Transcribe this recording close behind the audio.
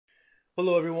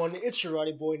Hello everyone, it's your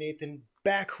Roddy Boy Nathan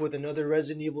back with another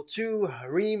Resident Evil 2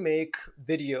 remake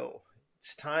video.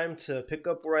 It's time to pick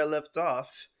up where I left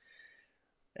off.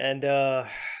 And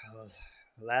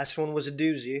last one was a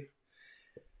doozy.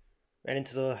 Ran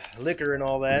into the liquor and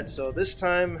all that, so this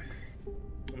time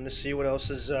I'm gonna see what else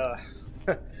is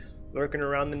lurking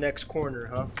around the next corner,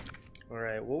 huh?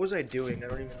 Alright, what was I doing? I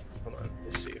don't even hold on,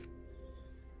 let's see.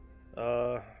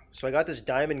 So I got this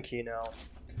diamond key now.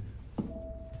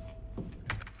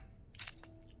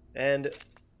 And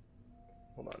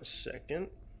hold on a second.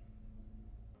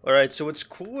 All right, so what's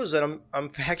cool is that I'm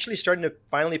actually starting to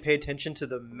finally pay attention to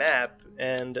the map,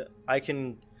 and I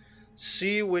can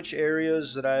see which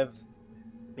areas that I've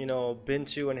been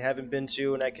to and haven't been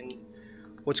to, and I can.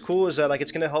 What's cool is that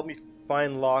it's gonna help me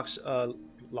find locked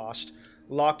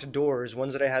doors,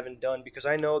 ones that I haven't done, because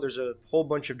I know there's a whole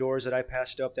bunch of doors that I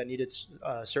passed up that needed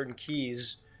certain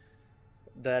keys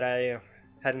that I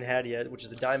hadn't had yet, which is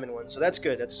the diamond one. So that's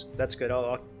good. That's good.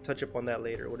 I'll touch up on that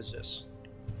later. What is this?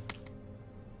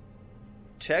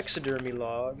 Taxidermy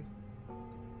log.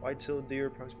 White-tailed deer,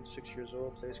 approximately 6 years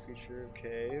old. Place creature.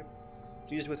 Okay.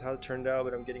 Pleased with how it turned out,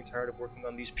 but I'm getting tired of working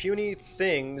on these puny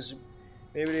things.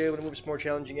 Maybe they're able to move some more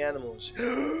challenging animals.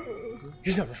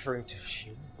 He's not referring to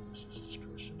humans. Is this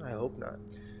person? I hope not.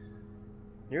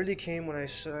 Nearly came when I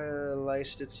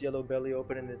sliced its yellow belly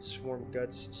open and its warm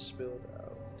guts spilled out.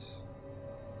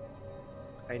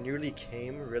 I nearly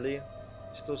came, really?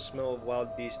 Still smell of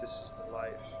wild beast, this is the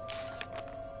life.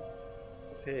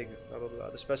 Pig, blah blah blah.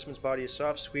 The specimen's body is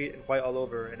soft, sweet, and white all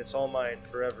over, and it's all mine,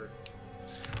 forever.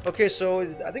 Okay, so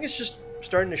I think it's just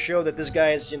starting to show that this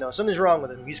guy is, something's wrong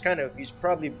with him. He's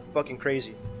probably fucking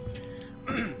crazy.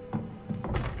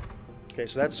 Okay,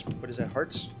 so that's, what is that,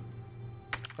 hearts?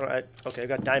 Alright, okay, I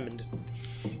got diamond.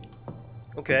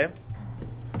 Okay.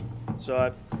 So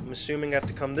I'm assuming I have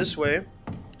to come this way.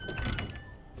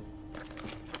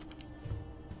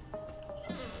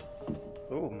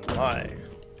 Oh my.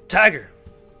 Tiger!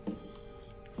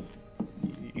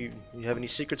 You have any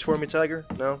secrets for me, Tiger?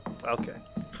 No? Okay.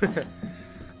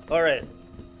 Alright.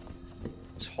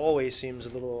 This hallway seems a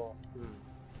little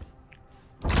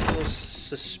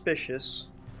suspicious,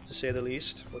 to say the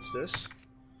least. What's this?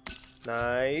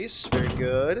 Nice. Very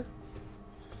good.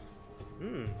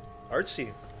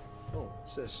 Artsy. Oh,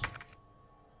 what's this?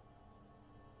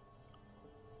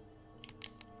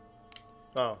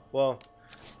 Oh, well,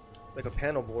 like a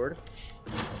panel board.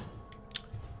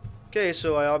 Okay,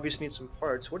 so I obviously need some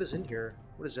parts. What is in here?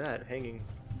 What is that hanging?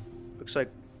 Looks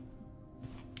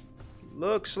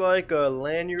like a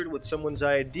lanyard with someone's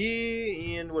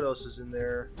ID, and what else is in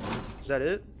there? Is that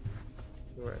it?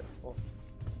 Alright, well,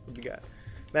 what do we got?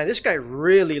 Man, this guy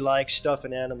really likes stuff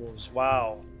and animals.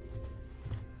 Wow.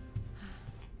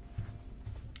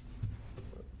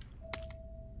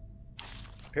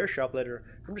 Repair shop letter.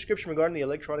 From description regarding the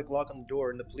electronic lock on the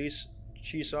door in the police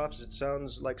chief's office, it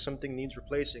sounds like something needs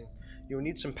replacing. You will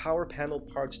need some power panel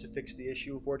parts to fix the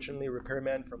issue. Fortunately, a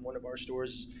repairman from one of our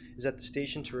stores is at the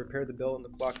station to repair the bell in the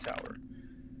clock tower.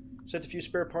 Sent a few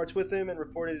spare parts with him and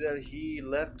reported that he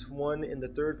left one in the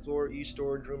third floor east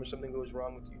storage room. If something goes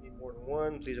wrong with you, you need more than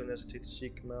one. Please don't hesitate to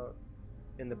seek him out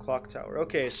in the clock tower.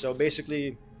 Okay, so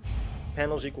basically,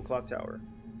 panels equal clock tower.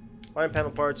 Find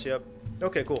panel parts, yep.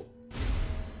 Okay, cool.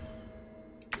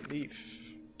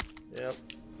 Leaf. Yep.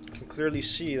 You can clearly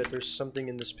see that there's something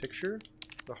in this picture.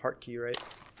 The heart key, right?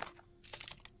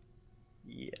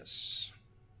 Yes.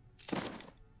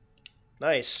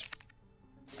 Nice.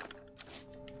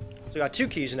 So I got 2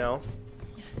 keys now.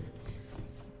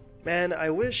 Man,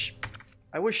 I wish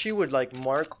she would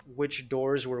mark which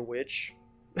doors were which.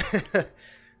 I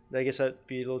guess that'd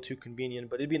be a little too convenient,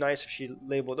 but it'd be nice if she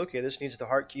labeled, okay, this needs the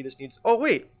heart key, this needs... Oh,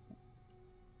 wait!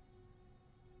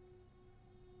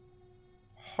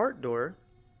 Heart door?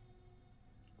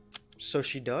 So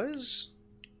she does?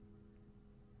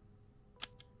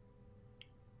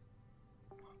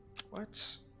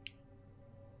 What?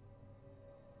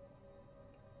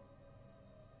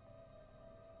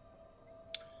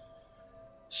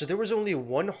 So there was only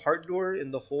one heart door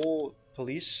in the whole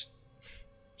police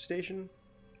station?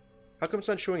 How come it's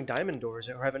not showing diamond doors,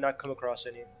 or have I not come across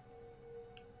any?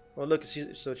 Well, look,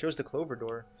 see, so it shows the clover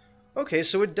door. Okay,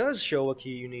 so it does show a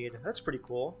key you need. That's pretty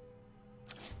cool.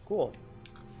 Cool.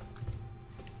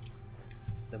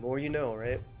 The more you know,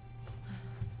 right?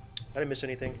 I didn't miss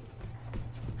anything.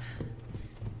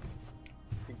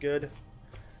 We good?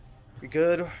 We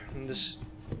good in this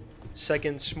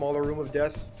second smaller room of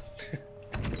death?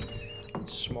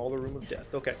 Smaller room of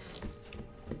death. Okay.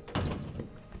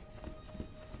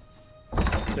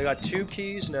 They got 2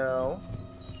 keys now.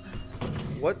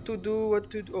 What to do? What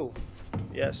to do? Oh,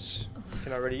 yes.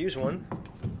 Can already use one.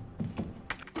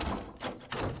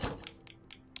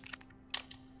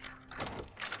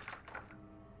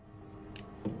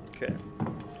 Okay.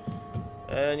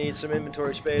 I need some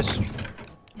inventory space.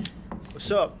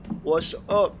 What's up? What's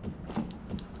up?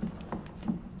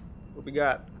 What we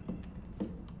got?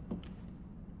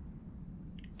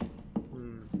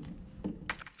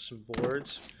 Some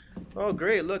boards. Oh,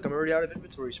 great. Look, I'm already out of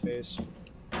inventory space.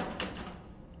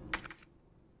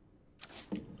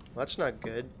 Well, that's not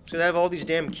good. So they have all these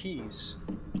damn keys.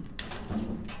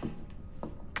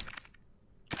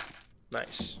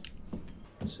 Nice.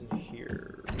 What's in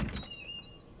here?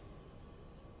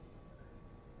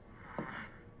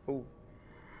 Oh.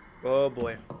 Oh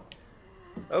boy.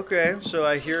 Okay, so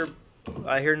I hear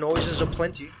noises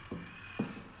aplenty.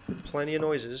 Plenty of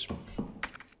noises.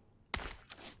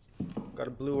 Got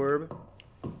a blue herb.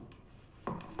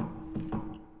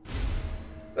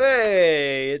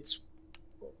 Hey, it's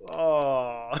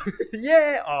oh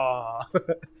yeah. Aw.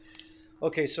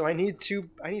 Okay, so I need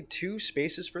two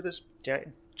spaces for this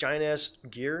giant ass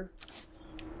gear.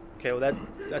 Okay, well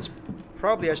that's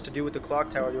probably has to do with the clock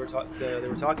tower they were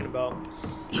talking about.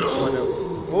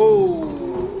 Whoa!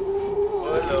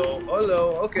 Hello,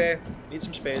 hello. Okay, need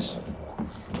some space.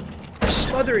 They're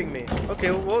smothering me. Okay,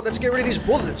 well let's get rid of these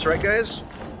bullets, right, guys?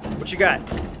 What you got?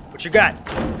 What you got?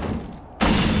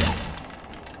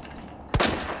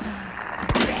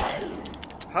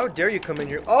 How dare you come in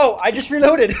here? Oh, I just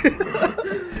reloaded.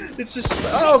 It's just,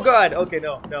 oh god. Okay,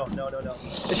 no.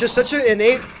 It's just such an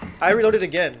innate. I reloaded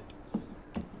again.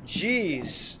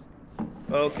 Jeez.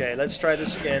 Okay, let's try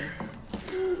this again.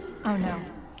 Oh no.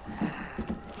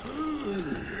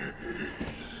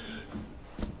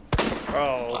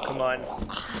 Oh, come on.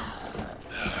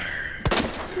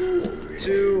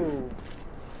 2.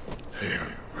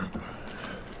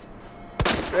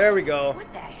 There we go.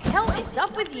 What the hell is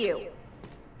up with you?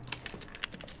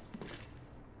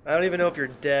 I don't even know if you're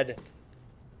dead.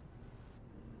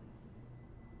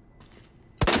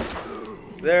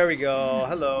 There we go.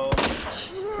 Hello.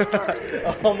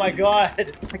 Oh my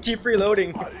god. I keep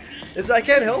reloading. I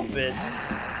can't help it.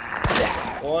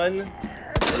 1,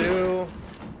 2,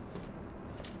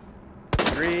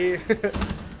 3.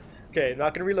 Okay,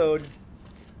 not gonna reload.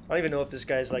 I don't even know if this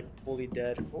guy's like fully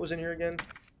dead. What was in here again?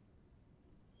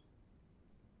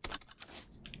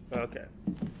 Okay.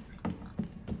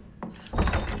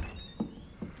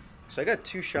 So I got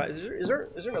 2 shots. Is there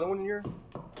another one in here?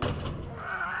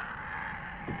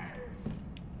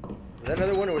 Is that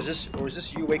another one, or was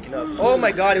this you waking up? Oh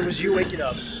my god, it was you waking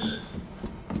up.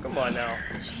 Come on now.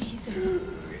 Jesus.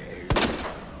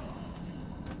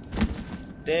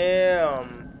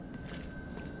 Damn.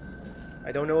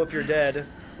 I don't know if you're dead.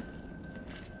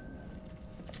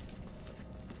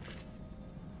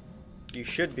 You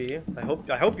should be. I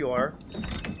hope you are.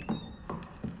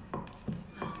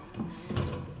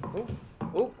 Oh,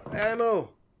 oh, ammo.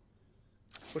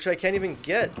 Which I can't even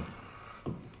get.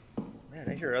 Man,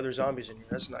 I hear other zombies in here.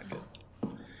 That's not good.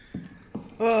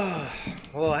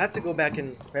 Well, I have to go back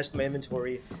and rest my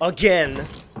inventory again,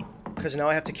 because now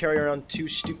I have to carry around 2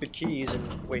 stupid keys.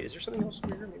 And wait, is there something else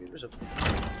over here? Maybe there's a.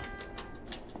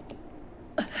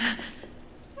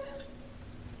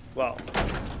 Wow.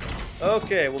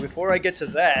 Okay, well, before I get to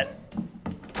that,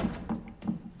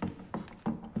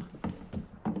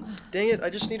 dang it! I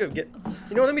just need to get.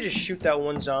 You know, let me just shoot that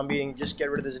one zombie and just get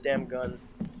rid of this damn gun.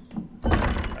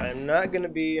 I'm not gonna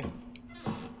be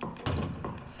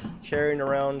carrying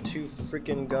around 2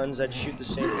 freaking guns that shoot the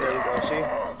same. There we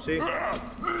go. See?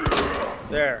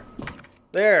 There.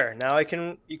 There. Now I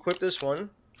can equip this one.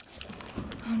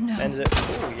 Oh no. And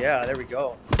oh yeah, there we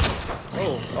go.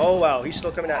 Oh, oh wow, he's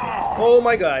still coming at me. Oh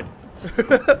my god.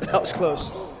 That was close.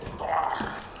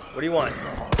 What do you want?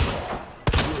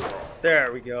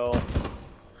 There we go.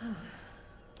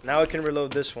 Now I can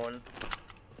reload this one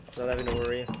without having to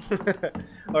worry.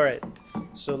 Alright,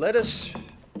 so let us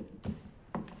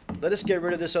get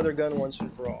rid of this other gun once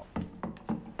and for all.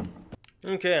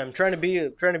 Okay, I'm trying to be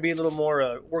a little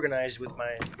more organized with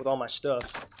all my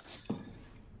stuff.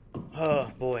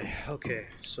 Oh boy. Okay,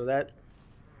 so that.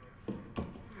 Oh,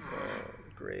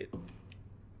 great.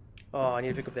 Oh, I need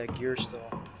to pick up that gear still.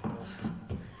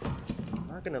 I'm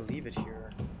not gonna leave it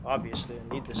here. Obviously,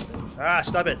 I need this thing. Ah,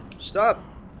 stop it! Stop!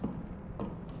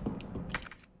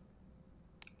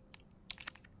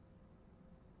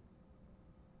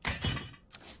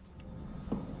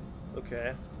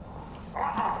 Okay.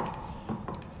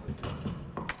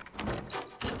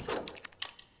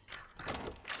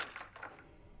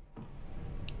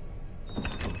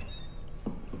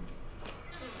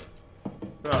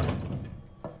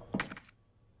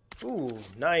 Ooh,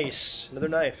 nice. Another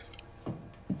knife.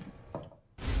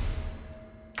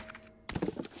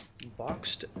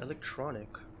 Boxed electronic.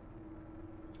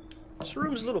 This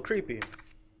room's a little creepy.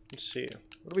 Let's see.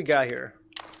 What do we got here?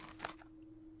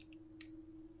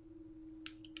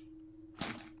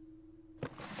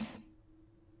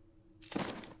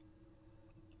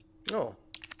 Oh.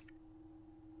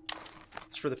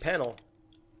 It's for the panel.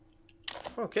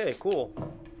 Okay, cool.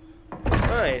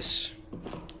 Nice.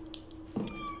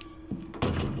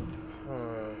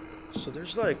 So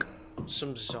there's like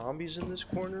some zombies in this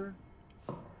corner.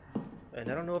 And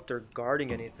I don't know if they're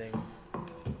guarding anything.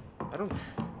 I don't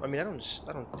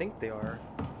think they are.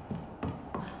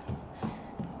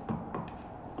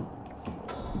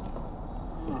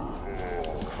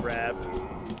 Crap.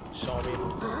 Saw me.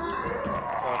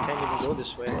 Oh, I can't even go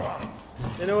this way.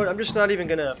 You know what?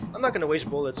 I'm not gonna waste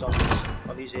bullets on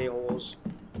these a-holes.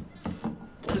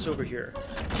 What is over here?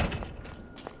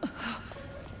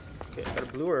 Okay, got a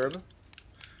blue herb.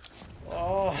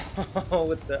 Oh,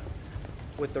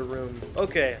 with the room.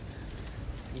 Okay.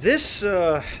 This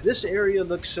area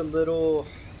looks a little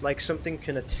like something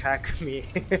can attack me.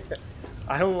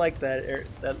 I don't like the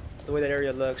way that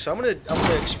area looks. So I'm gonna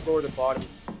explore the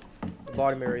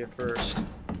bottom area first.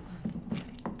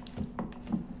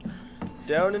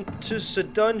 Down into the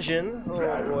dungeon. Oh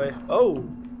boy. Oh.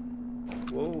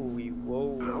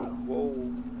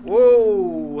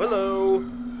 Whoa. Hello.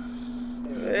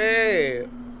 Hey.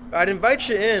 I'd invite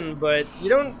you in, but you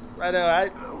don't. Son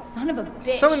of a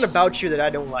bitch. Something about you that I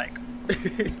don't like.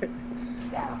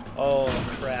 Oh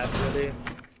crap! Really?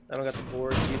 I don't got the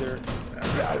boards either.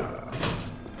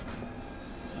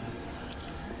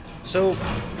 So,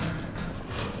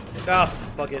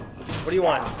 fuck it. What do you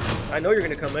want? I know you're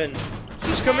gonna come in.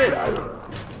 Just come in.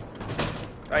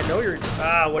 I know you're.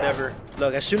 Whatever.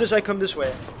 Look, as soon as I come this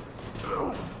way,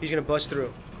 he's gonna bust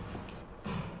through.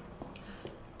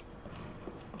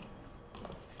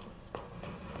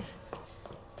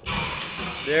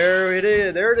 There it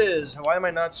is. There it is. Why am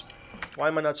I not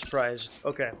surprised?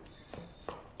 Okay.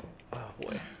 Oh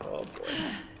boy. Oh boy.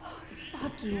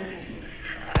 Fuck you.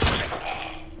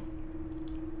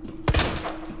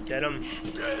 Get him.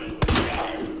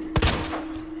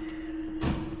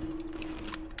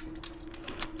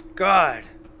 God.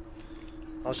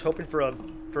 I was hoping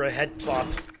for a head plop.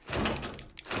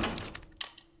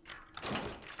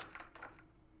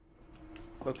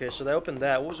 Okay, so they opened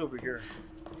that. What was over here?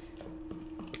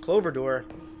 Clover door.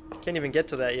 Can't even get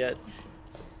to that yet.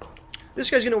 This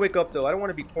guy's gonna wake up though. I don't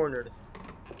want to be cornered.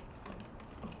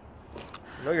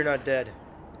 No, you're not dead.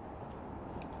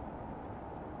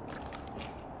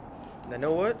 And I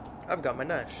know what? I've got my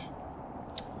knife.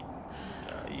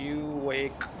 You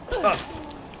wake up.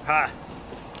 Ha!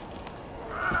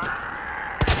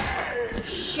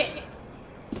 Shit!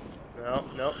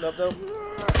 Nope.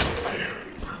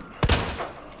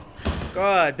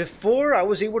 God, before I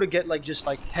was able to get like just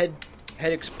like head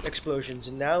explosions,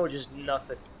 and now just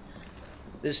nothing.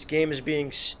 This game is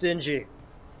being stingy.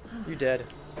 You dead?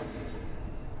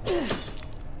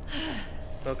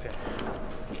 Okay.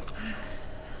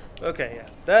 Okay, yeah.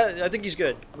 That I think he's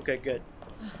good. Okay, good.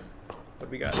 What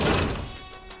do we got?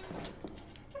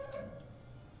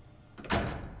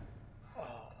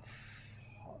 Oh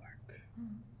fuck.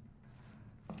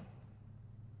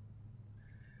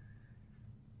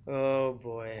 Oh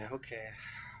boy, okay.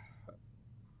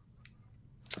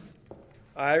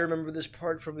 I remember this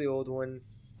part from the old one.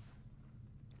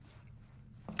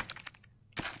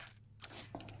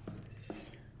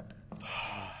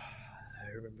 I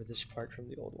remember this part from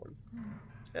the old one.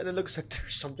 And it looks like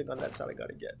there's something on that side I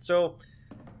gotta get. So...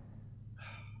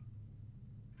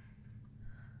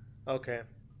 Okay.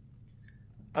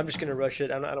 I'm just gonna rush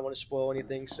it. I don't want to spoil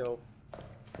anything, so...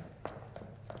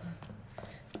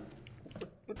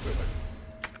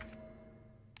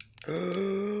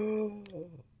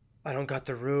 I don't got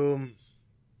the room.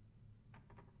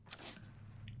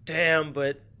 Damn,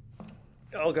 but...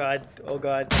 Oh god, oh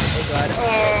god, oh god.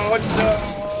 Oh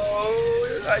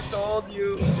no! I told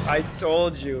you. I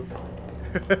told you.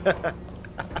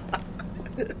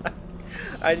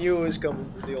 I knew it was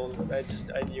coming from the old one.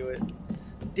 I knew it.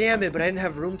 Damn it, but I didn't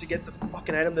have room to get the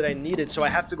fucking item that I needed, so I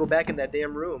have to go back in that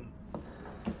damn room.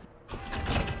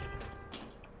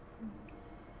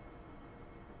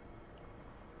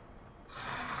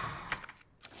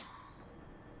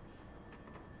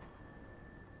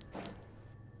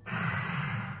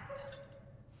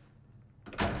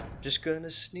 Just gonna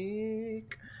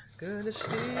sneak and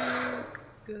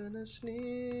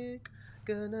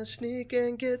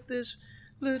get this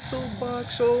little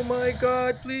box. Oh my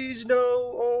god, please no.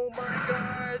 Oh my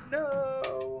god,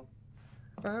 no.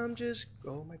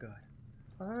 Oh my god.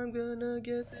 I'm gonna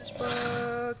get this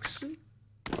box.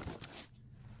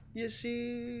 You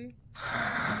see?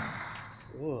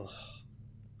 Ugh.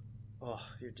 Oh,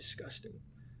 you're disgusting.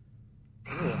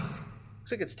 Ugh.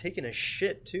 Looks like it's taking a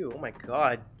shit too. Oh my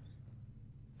god.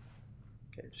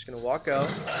 Okay, just gonna walk out.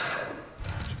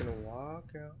 Just gonna walk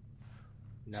out.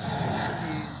 Nice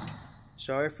and easy.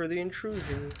 Sorry for the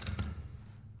intrusion.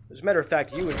 As a matter of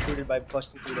fact, you intruded by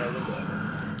busting through that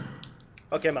window.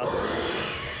 Okay, I'm out.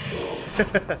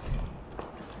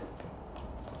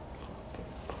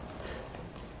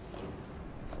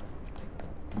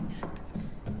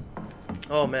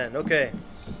 Oh man, okay.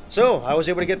 So I was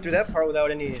able to get through that part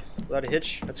without a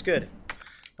hitch. That's good.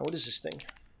 Now what is this thing?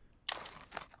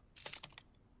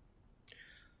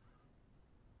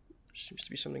 Seems to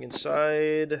be something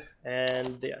inside,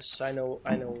 and yes, I know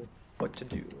what to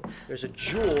do. There's a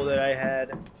jewel that I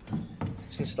had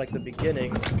since like the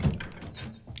beginning,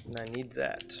 and I need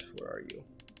that. Where are you?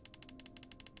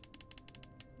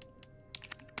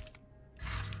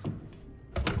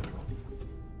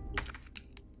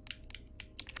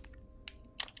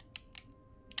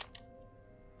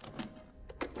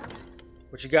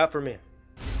 What you got for me?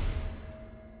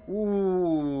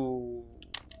 Ooh.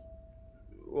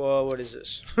 Well, what is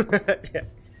this? Yeah,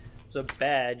 it's a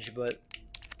badge, but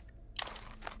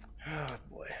oh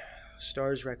boy.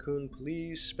 Stars, Raccoon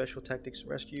Police, Special Tactics and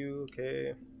Rescue.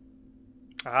 Okay.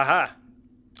 Aha.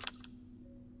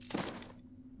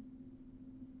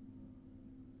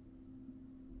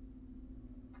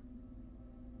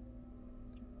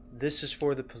 This is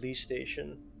for the police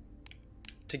station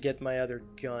to get my other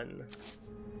gun.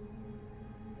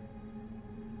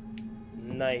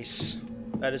 Nice.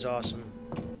 That is awesome.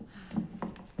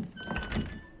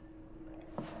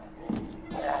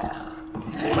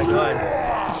 Oh my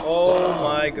god. Oh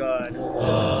my god.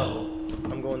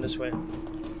 I'm going this way.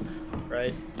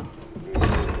 Right?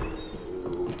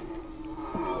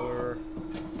 Or...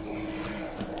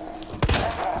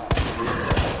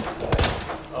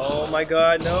 oh my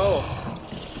god, no!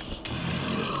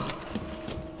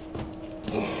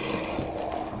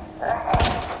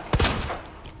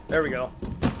 There we go.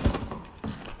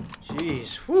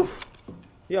 Jeez. Whew.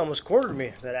 He almost cornered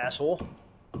me, that asshole.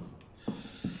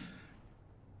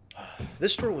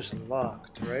 This door was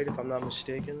locked, right? If I'm not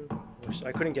mistaken.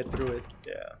 I couldn't get through it.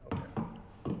 Yeah,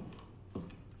 okay.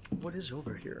 What is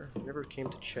over here? Never came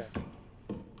to check.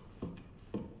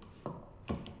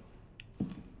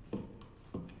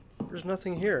 There's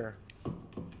nothing here.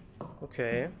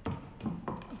 Okay.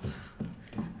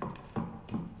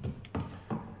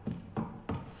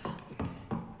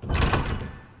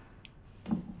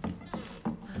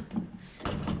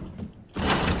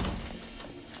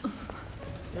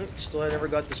 Still, I never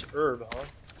got this herb, huh?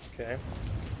 Okay.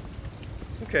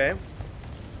 Okay.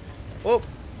 Well,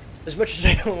 as much as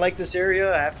I don't like this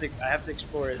area, I have to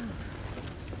explore it.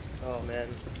 Oh man.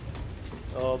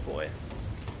 Oh boy.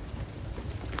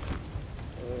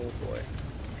 Oh boy.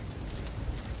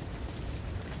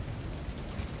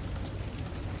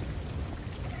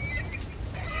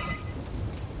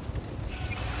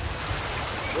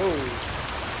 Whoa.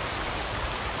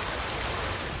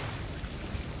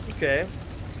 Okay.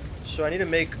 So I need to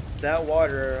make that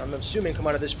water, I'm assuming, come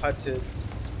out of this pipe to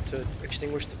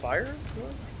extinguish the fire?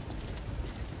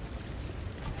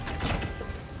 I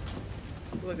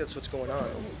feel like that's what's going on.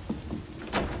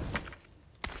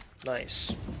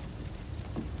 Nice.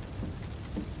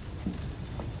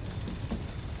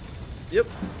 Yep.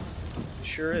 It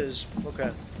sure is.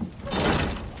 Okay.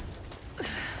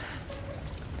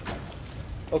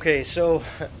 Okay, so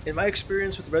in my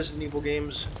experience with Resident Evil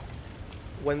games,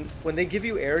 when they give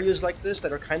you areas like this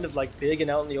that are kind of like big and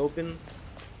out in the open,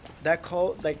 that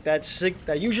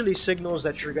usually signals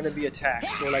that you're gonna be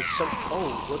attacked or like some.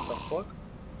 Oh, what the fuck?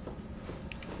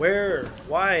 Where?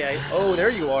 Why? Oh, there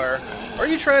you are. Are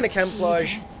you trying to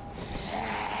camouflage?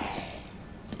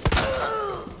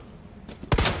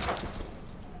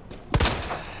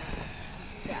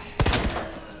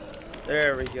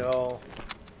 There we go.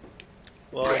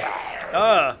 Well, is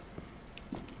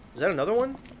that another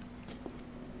one?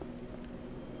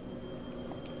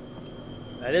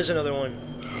 That is another one.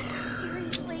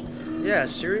 Seriously? Yeah,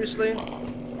 seriously?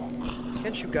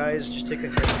 Can't you guys just take a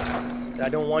hit? I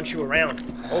don't want you around.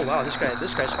 Oh wow, this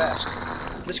guy's fast.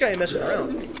 This guy ain't messing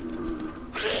around.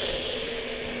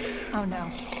 Oh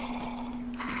no.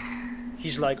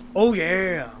 He's like, oh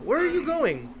yeah, where are you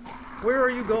going? Where are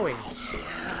you going?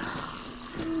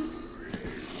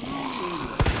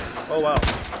 Oh wow,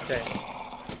 okay.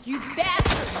 You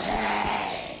bastard!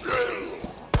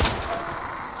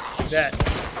 That.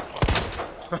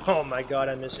 Oh my god,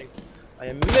 I'm missing. I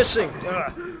am missing!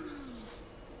 Ugh.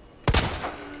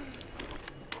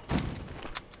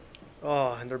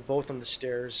 Oh, and they're both on the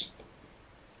stairs.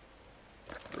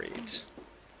 Great.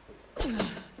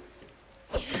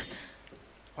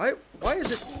 Why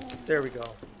is it... There we go.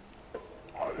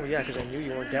 Oh yeah, because I knew you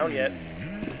weren't down yet.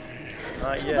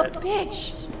 Not yet.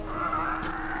 Bitch!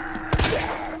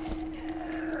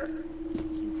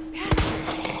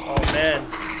 Oh man.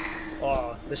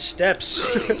 Oh, the steps.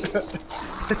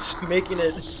 It's making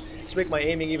it... It's making my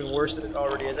aiming even worse than it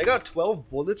already is. I got 12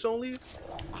 bullets only?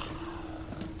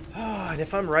 Oh, and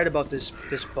if I'm right about this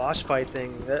boss fight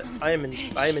thing, that I am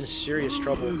in serious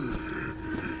trouble.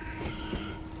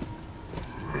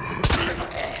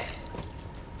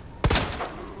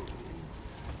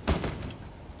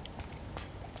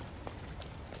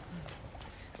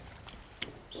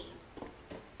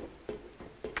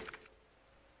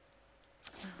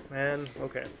 Man,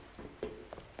 okay.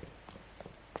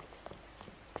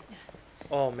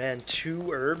 Oh man,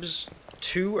 2 herbs?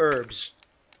 2 herbs.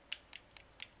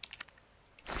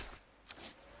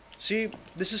 See,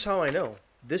 this is how I know.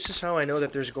 This is how I know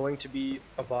that there's going to be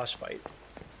a boss fight.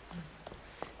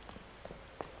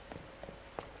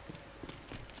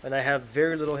 And I have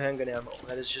very little handgun ammo.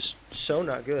 That is just so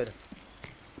not good.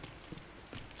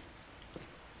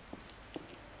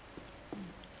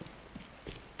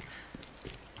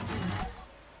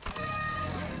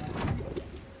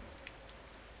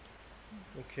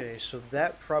 Okay, so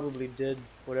that probably did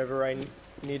whatever I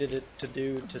needed it to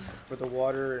do for the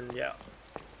water, and yeah.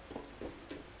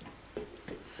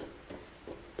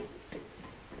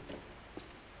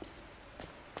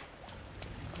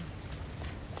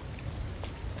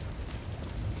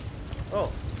 Oh.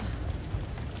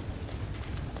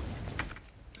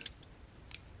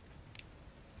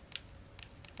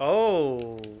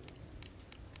 Oh.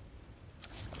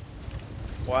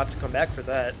 We'll have to come back for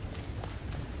that.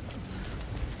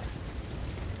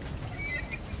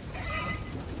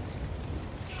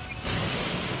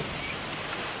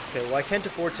 Okay, well I can't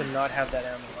afford to not have that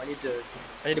ammo. I need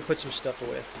to put some stuff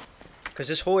away. Because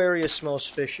this whole area smells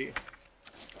fishy.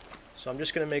 So I'm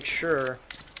just gonna make sure.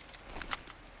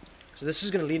 So this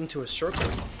is gonna lead into a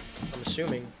circle, I'm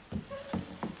assuming.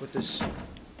 With this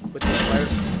fire.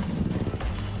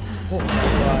 Oh my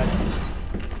god.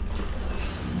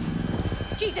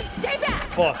 Jesus, stay back!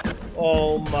 Fuck.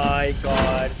 Oh my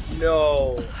god.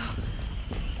 No.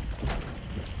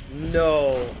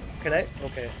 No. Can I?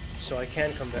 Okay. So I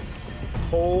can come back.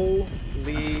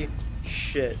 Holy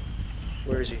shit.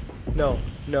 Where is he? No.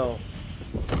 No.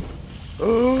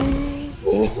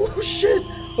 Oh shit.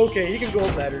 Okay, he can go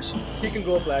up ladders. He can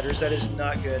go up ladders. That is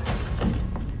not good.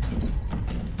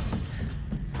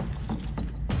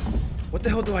 What the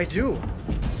hell do I do?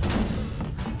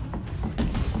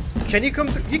 Can he come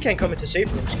through? He can't come into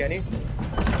safe rooms, can he?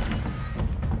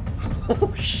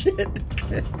 Oh shit.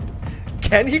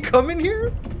 Can he come in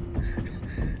here?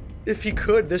 If he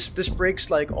could, this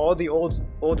breaks like all the old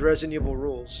Resident Evil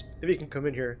rules. If he can come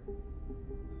in here.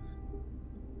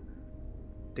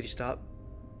 Did he stop?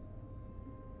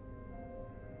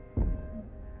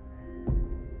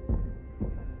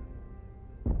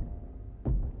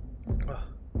 Oh.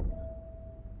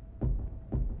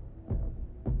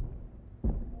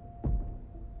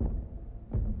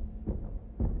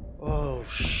 Oh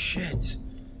shit.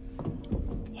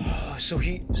 Oh,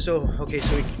 okay,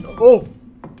 so he oh.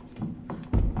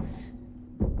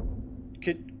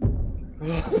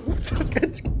 Oh, fuck,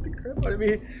 that scared the crap out of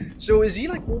me. So is he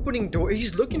like opening door?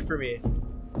 He's looking for me.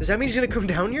 Does that mean he's gonna come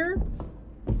down here?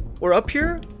 Or up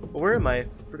here? Or where am I? I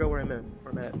forgot where I'm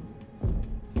at.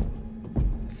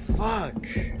 Fuck.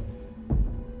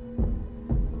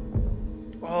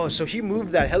 Oh, so he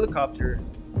moved that helicopter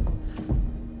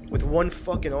with one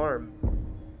fucking arm.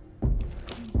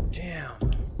 Damn.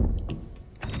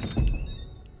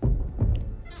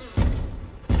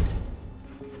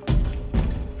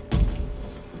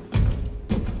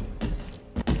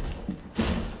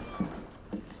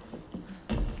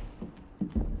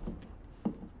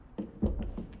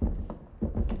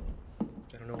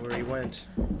 I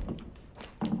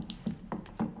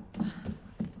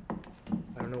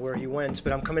don't know where he went,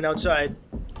 but I'm coming outside.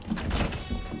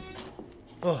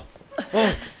 Oh,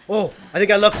 I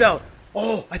think I lucked out.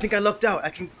 Oh, I think I lucked out.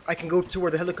 I can go to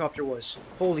where the helicopter was.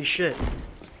 Holy shit.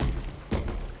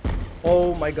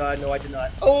 Oh my god, no I did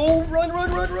not. Oh, run.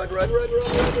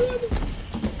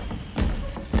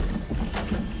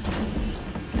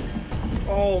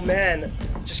 Oh man,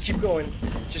 just keep going.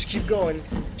 Just keep going.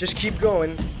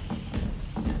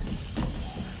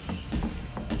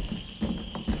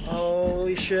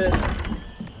 Holy shit.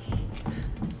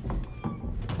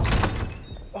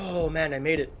 Oh man, I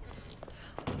made it.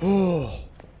 Oh.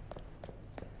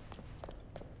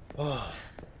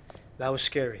 That was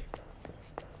scary.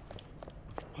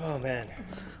 Oh, man.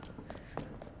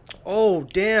 Oh,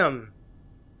 damn.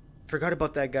 Forgot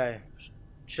about that guy.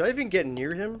 Should I even get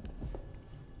near him?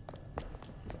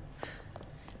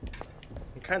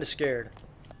 I'm kind of scared.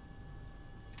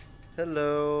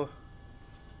 Hello.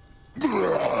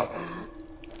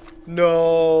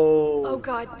 No. Oh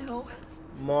God, no.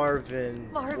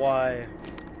 Marvin. Marvin. Why?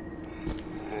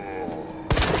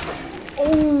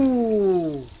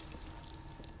 Oh.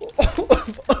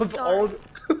 of all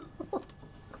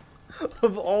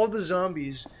of all the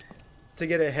zombies to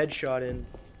get a headshot in.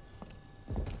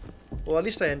 Well, at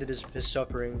least I ended his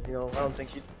suffering, you know. I don't think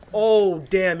he... Oh,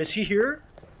 damn, is he here?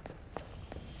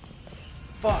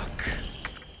 Fuck.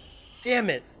 Damn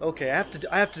it. Okay, I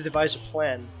have to devise a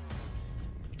plan.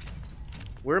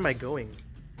 Where am I going?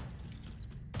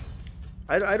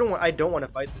 I don't want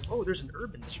to fight this. Oh, there's an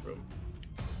herb in this room.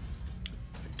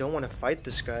 I don't want to fight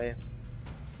this guy.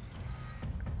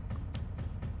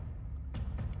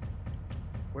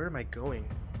 Where am I going?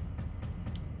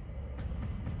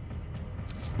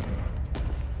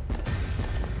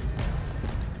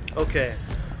 Okay.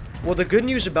 Well, the good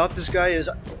news about this guy is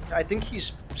I think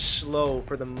he's slow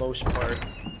for the most part.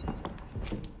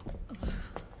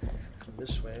 Come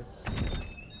this way.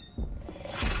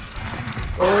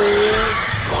 Oh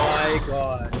my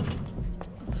god.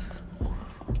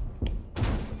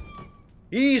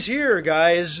 He's here,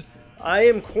 guys. I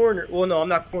am cornered. Well, no, I'm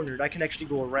not cornered. I can actually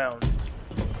go around.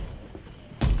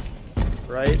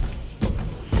 Right?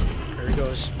 There he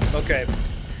goes. Okay.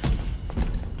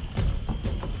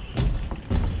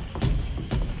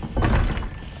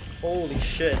 Holy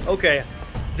shit. Okay.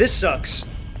 This sucks.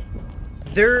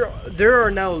 There are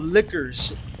now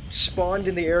lickers spawned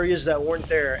in the areas that weren't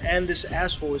there, and this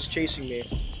asshole is chasing me.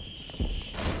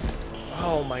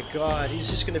 Oh my god, he's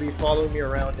just gonna be following me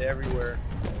around everywhere.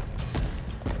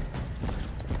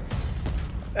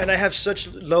 And I have such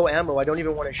low ammo, I don't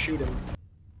even want to shoot him.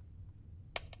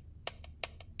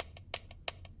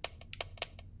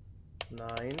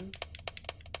 Nine.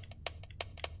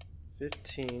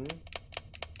 15.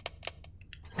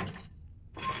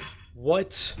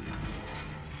 What?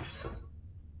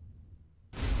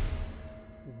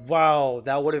 Wow,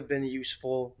 that would have been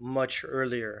useful much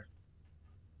earlier.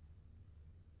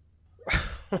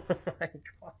 Oh my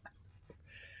god.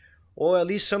 Well, at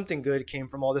least something good came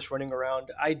from all this running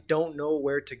around. I don't know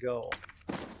where to go.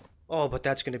 Oh, but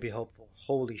that's going to be helpful.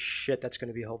 Holy shit, that's going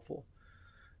to be helpful.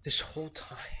 This whole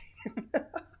time.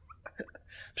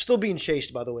 I'm still being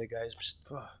chased, by the way, guys.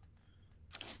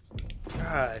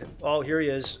 God. Oh, here he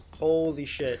is. Holy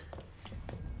shit.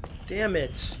 Damn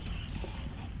it.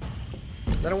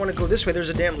 I don't want to go this way. There's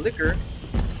a damn licker.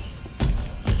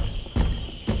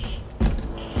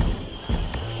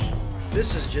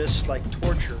 This is just like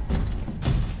torture.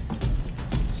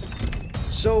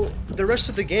 So, the rest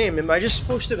of the game, am I just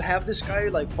supposed to have this guy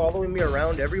like following me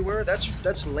around everywhere?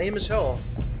 That's lame as hell.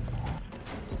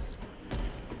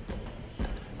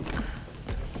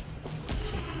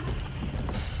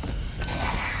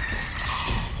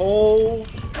 Holy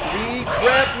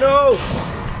crap, no!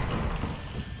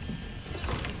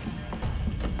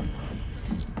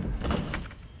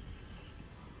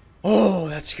 Oh,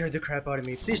 that scared the crap out of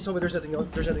me. Please tell me there's nothing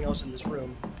else in this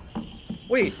room.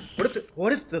 Wait,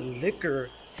 what if the licker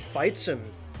fights him?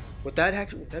 Would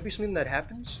that be something that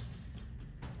happens?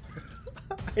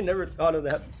 I never thought of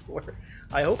that before.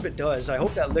 I hope it does. I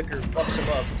hope that licker fucks him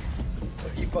up. Or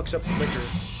he fucks up the licker.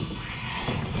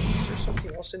 Is there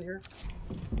something else in here?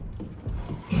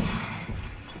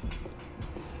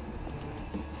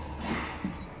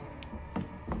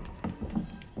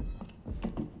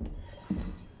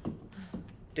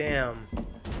 Damn.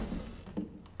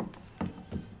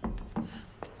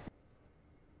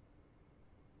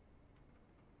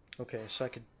 Okay, so I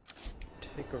could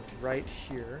take a right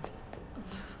here.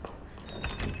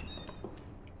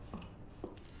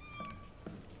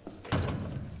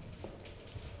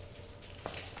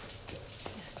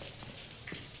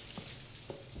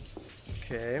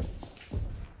 Okay.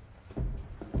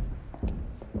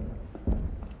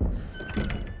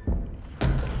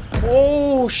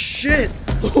 Oh shit!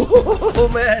 Oh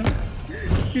man!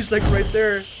 He's like right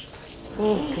there.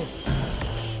 Oh.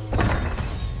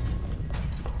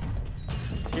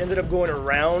 He ended up going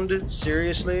around?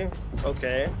 Seriously?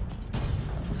 Okay.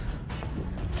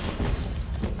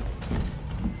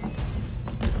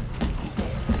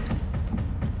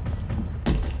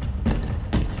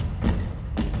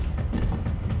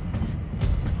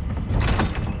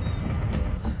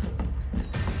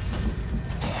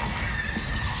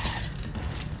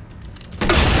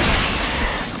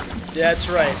 That's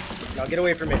right. Now get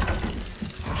away from me.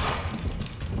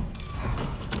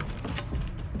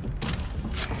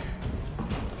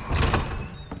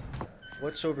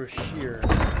 What's over here?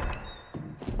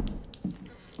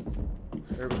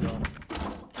 There we go.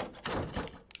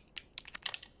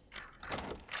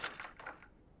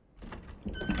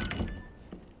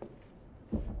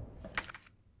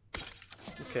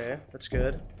 Okay, that's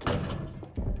good.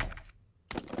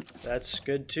 That's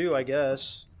good too, I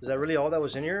guess. Is that really all that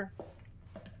was in here?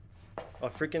 A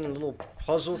freaking little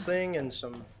puzzle thing and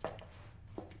some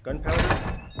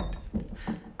gunpowder?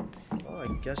 Oh, I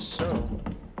guess so.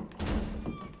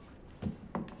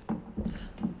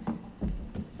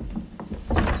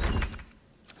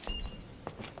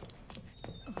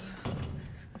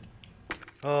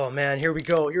 Oh man, here we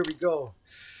go, here we go.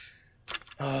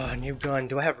 Oh, new gun.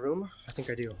 Do I have room? I think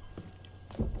I do.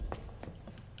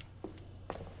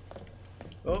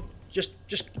 Oh, just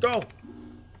go!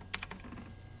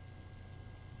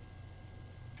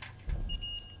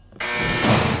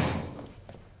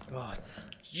 Oh,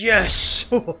 yes!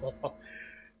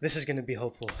 This is gonna be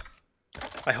hopeful.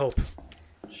 I hope.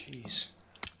 Jeez.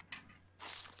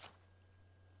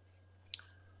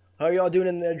 How are y'all doing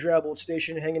in the Drabble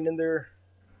station? Hanging in there?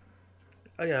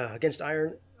 Oh yeah, against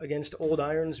old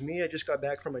irons. Me, I just got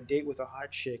back from a date with a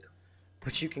hot chick.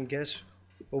 But you can guess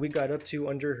what we got up to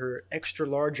under her extra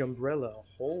large umbrella.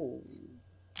 Oh,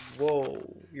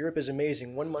 whoa. Europe is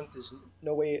amazing. 1 month is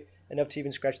no way enough to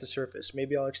even scratch the surface.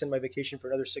 Maybe I'll extend my vacation for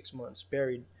another 6 months.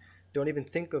 Buried. Don't even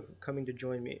think of coming to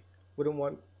join me. Wouldn't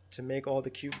want to make all the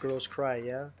cute girls cry,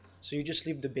 yeah? So you just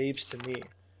leave the babes to me.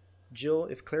 Jill,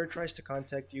 if Claire tries to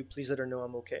contact you, please let her know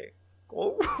I'm okay.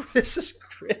 Oh, this is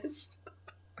Chris.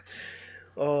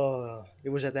 Oh, it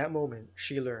was at that moment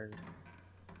she learned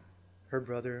her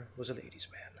brother was a ladies'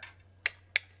 man.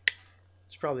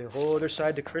 It's probably a whole other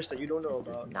side to Chris that you don't know about.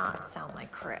 This does not sound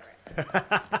like Chris.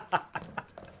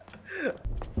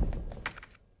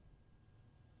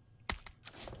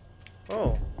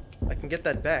 Oh, I can get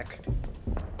that back.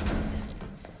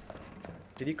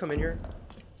 Did he come in here?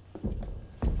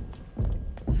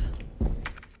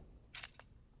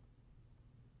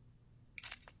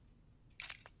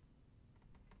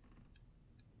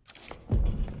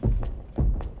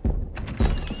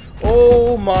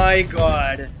 Oh my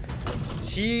god.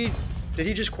 Did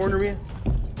he just corner me?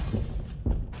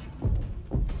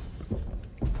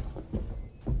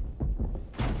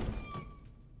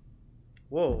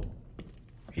 Whoa.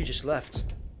 He just left.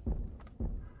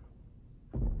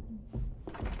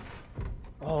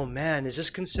 Oh man, is this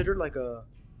considered like a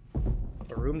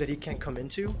room that he can't come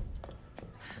into?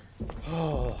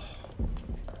 Oh.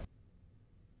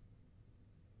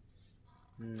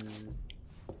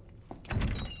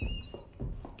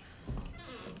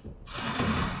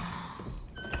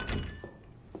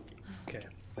 Okay,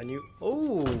 I knew.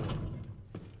 Oh,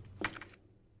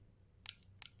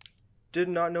 did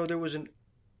not know there was an.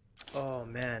 Oh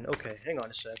man. Okay, hang on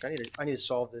a sec. I need to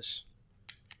solve this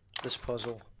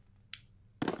puzzle.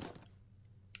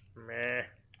 Meh.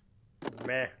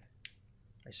 Meh.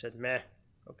 I said meh.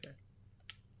 Okay.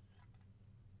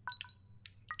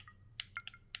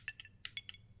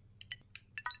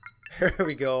 Here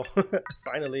we go.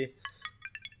 Finally.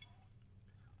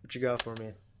 What you got for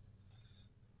me?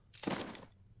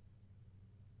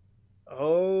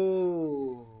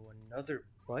 Oh, another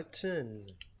button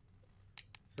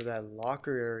for that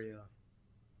locker area.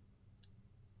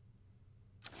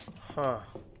 Huh.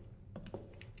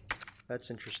 That's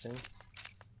interesting.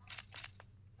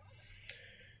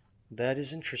 That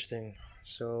is interesting.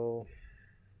 So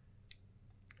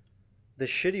the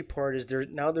shitty part is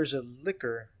there's a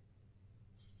liquor.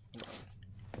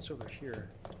 What's over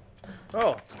here?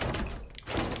 Oh.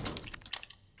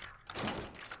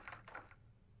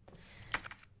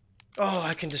 Oh,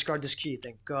 I can discard this key,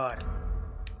 thank God.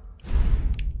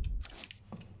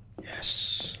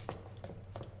 Yes.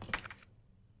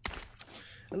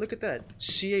 And look at that.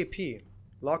 CAP.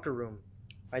 Locker room.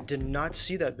 I did not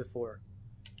see that before.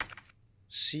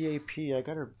 CAP. I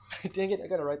gotta... Dang it, I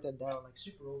gotta write that down. Like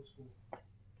super old school.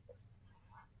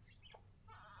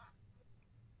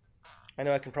 I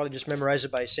know I can probably just memorize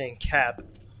it by saying cap.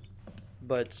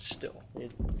 But still. I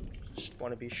just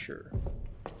want to be sure.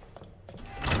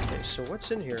 Okay, so what's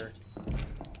in here?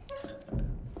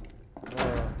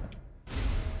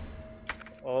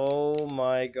 Oh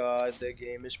my god, the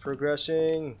game is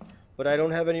progressing. But I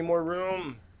don't have any more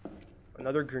room.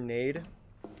 Another grenade.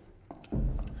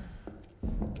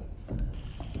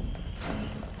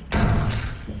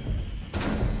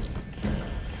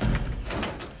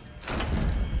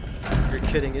 You're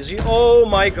kidding, is he? Oh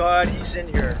my god, he's in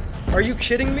here. Are you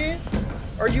kidding me?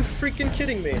 Are you freaking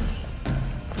kidding me?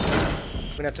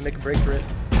 I'm gonna have to make a break for it.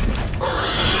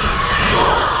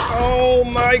 Oh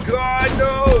my god,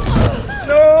 no!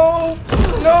 No!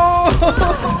 No!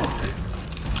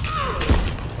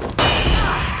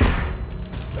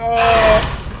 Oh!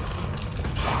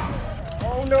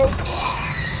 Oh no!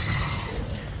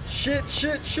 Shit,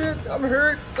 shit, shit! I'm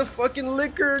hurt! The fucking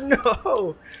liquor!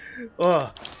 No!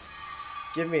 Oh.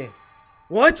 Give me.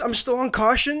 What? I'm still on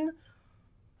caution?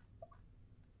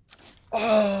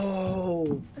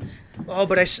 Oh! Oh,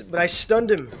 but I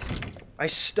stunned him. I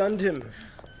stunned him.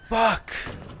 Fuck!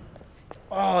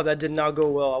 Oh, that did not go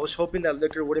well. I was hoping that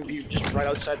liquor wouldn't be just right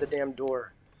outside the damn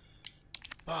door.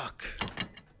 Fuck.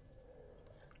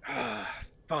 Ah,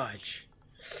 fudge.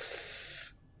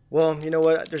 Well, you know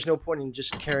what? There's no point in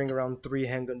just carrying around 3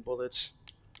 handgun bullets.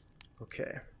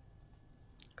 Okay.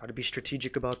 Gotta be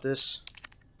strategic about this.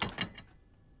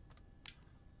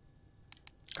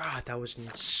 God, that was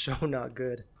so not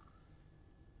good.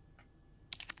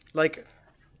 Like,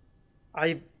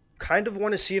 I kind of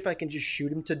want to see if I can just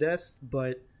shoot him to death,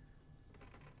 but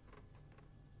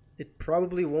it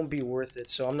probably won't be worth it,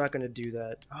 so I'm not gonna do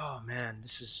that. Oh man,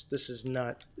 this is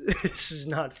not this is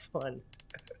not fun.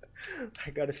 I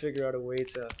gotta figure out a way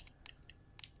to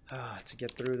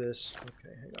get through this.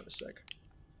 Okay, hang on a sec.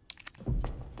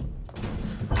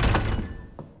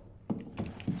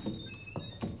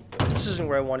 This isn't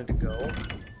where I wanted to go.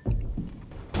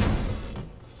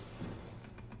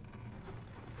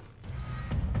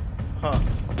 Huh.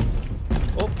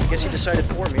 Oh, I guess he decided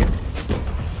for me.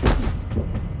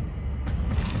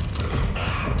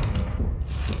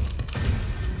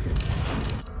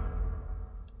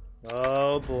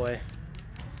 Oh boy.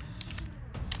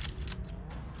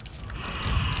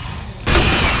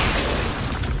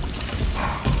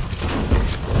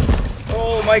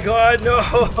 Oh my god, no!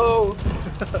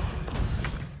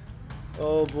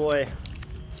 Oh boy.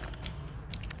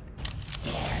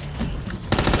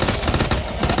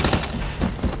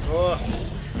 Oh.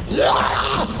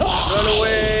 Run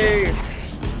away!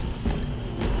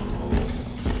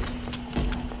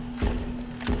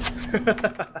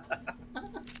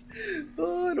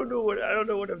 Oh, I don't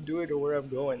know what I'm doing or where I'm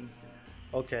going.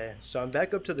 Okay, so I'm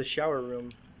back up to the shower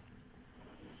room.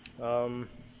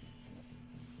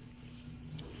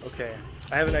 Okay,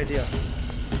 I have an idea.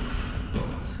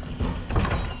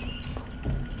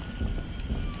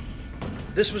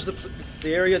 This was the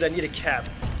area that needed cap.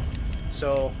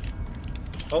 So,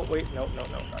 oh wait, no, not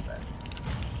that.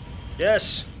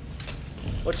 Yes.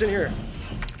 What's in here?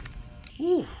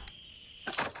 Woo.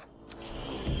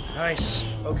 Nice.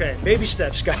 Okay, baby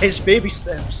steps, guys. Baby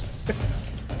steps.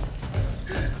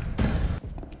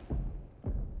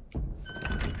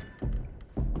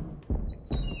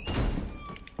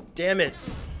 Damn it.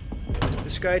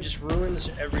 This guy just ruins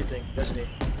everything, doesn't he?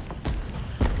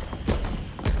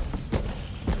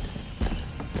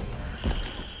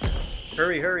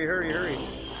 Hurry, hurry, hurry, hurry.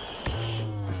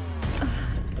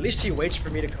 At least he waits for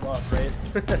me to come off, right?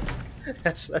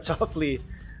 that's awfully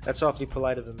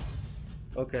polite of him.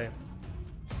 Okay.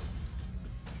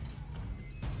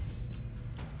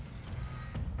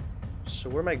 So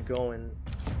where am I going?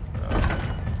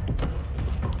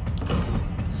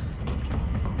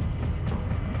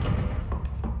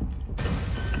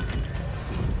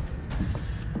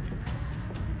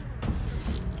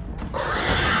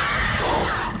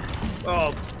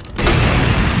 Oh.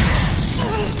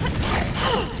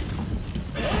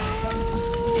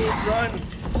 Run!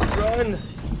 Run!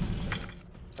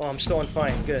 Oh, I'm still on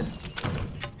fine. Good.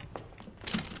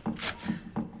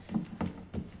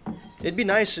 It'd be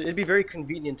nice. It'd be very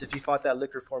convenient if he fought that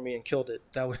liquor for me and killed it.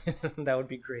 That would that would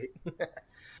be great.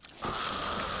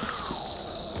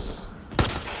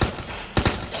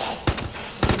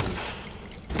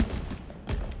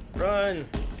 Run!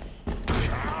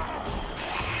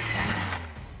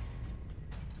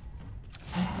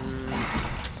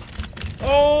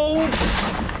 Oh!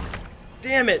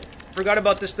 Damn it! Forgot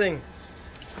about this thing.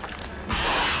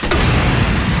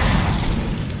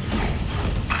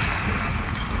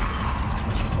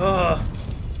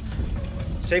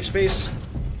 Safe space.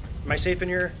 Am I safe in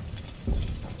here?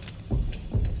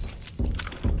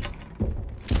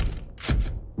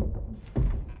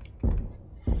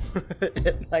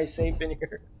 Am I safe in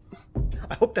here?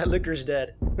 I hope that liquor's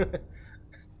dead.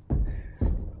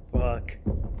 Fuck.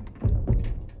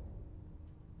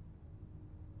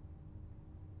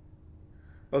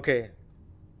 Okay.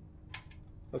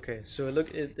 Okay, so it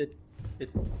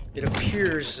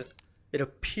appears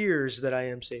that I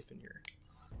am safe in here.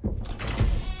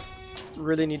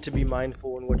 Really need to be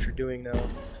mindful in what you're doing now.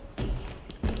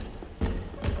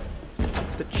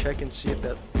 Have to check and see if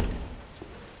that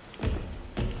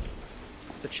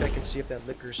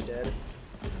liquor's dead.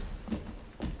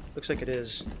 Looks like it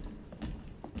is.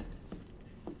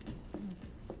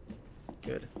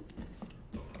 Good.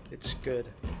 Good.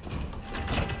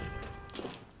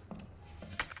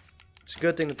 It's a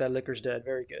good thing that that liquor's dead.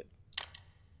 Very good.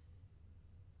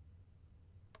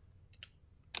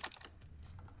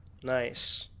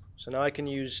 Nice. So now I can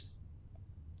use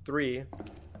 3.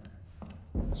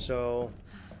 So...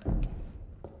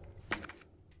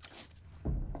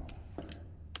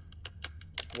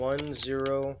 One,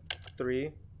 0,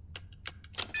 3.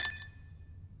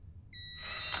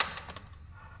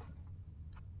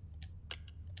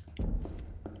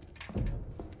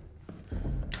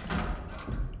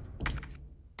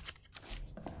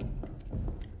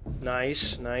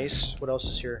 Nice, nice. What else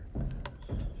is here?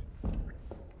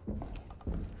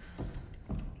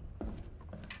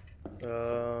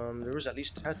 There was at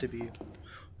least had to be.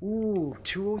 Ooh,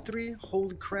 203?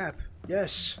 Holy crap.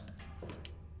 Yes.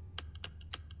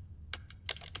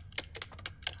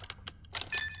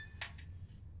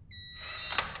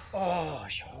 Oh,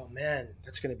 oh man,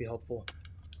 that's gonna be helpful.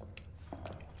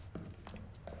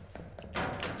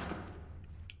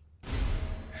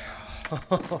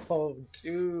 Oh,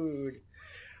 dude.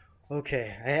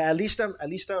 Okay, at least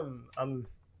I'm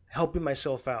helping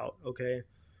myself out. Okay,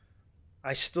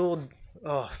 I still.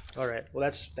 Oh, all right. Well,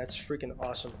 that's freaking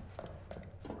awesome.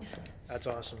 That's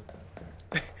awesome.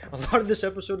 A lot of this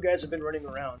episode, guys, have been running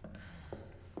around.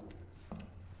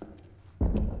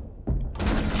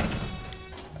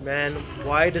 Man,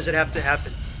 why does it have to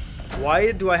happen?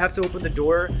 Why do I have to open the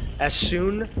door as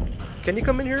soon? Can you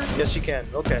come in here? Yes, you can.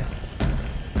 Okay.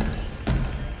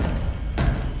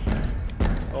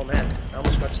 Oh man, I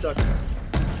almost got stuck.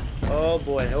 Oh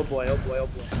boy, oh boy, oh boy, oh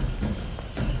boy.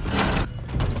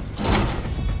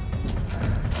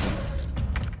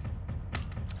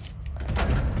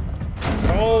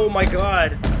 Oh my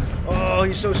god. Oh,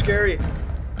 he's so scary.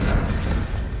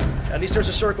 At least there's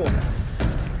a circle.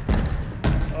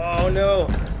 Oh no.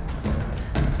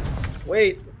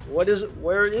 Wait, what is it?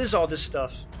 Where is all this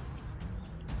stuff?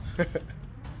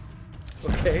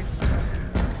 Okay.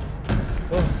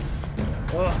 Oh.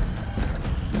 Oh.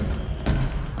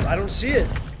 I don't see it.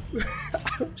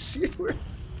 I don't see it. Where?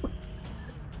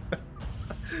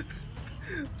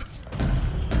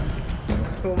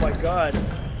 Oh my god.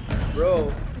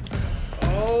 Bro.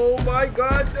 Oh my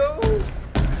god, no.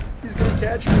 He's gonna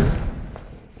catch me.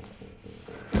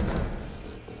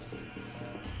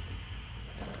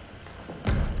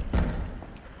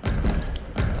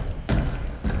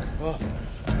 Oh.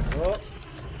 Oh.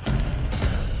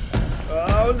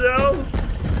 Oh no.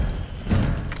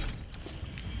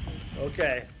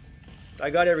 Okay. I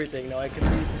got everything. Now I can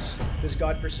leave this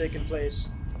godforsaken place.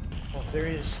 Oh, there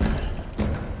he is.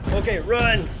 Okay,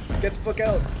 run! Get the fuck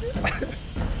out.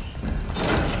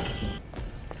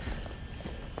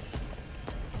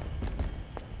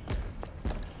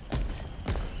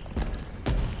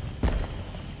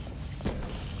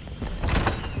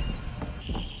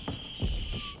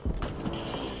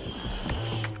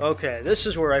 Okay, this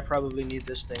is where I probably need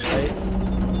this thing, right?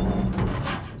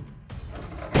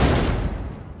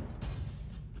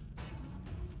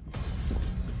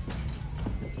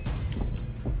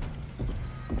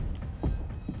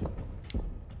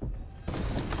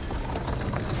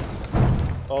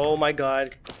 Oh my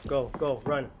god. Go, go,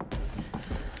 run.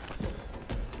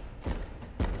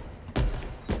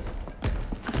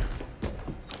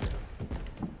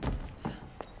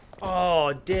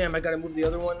 Oh, damn, I gotta move the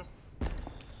other one.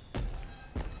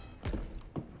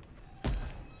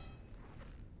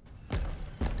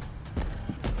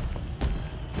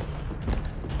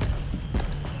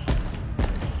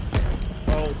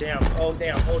 Oh, damn, oh,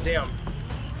 damn, oh, damn.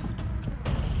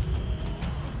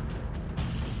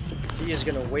 He is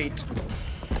gonna wait.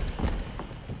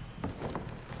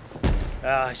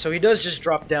 So he does just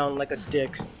drop down like a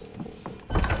dick.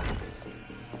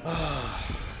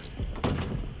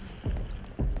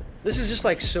 This is just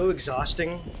like so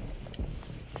exhausting.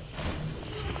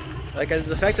 Like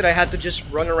the fact that I had to just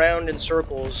run around in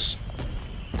circles.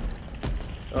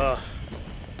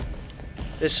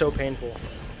 It's so painful.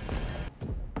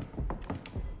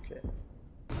 Okay.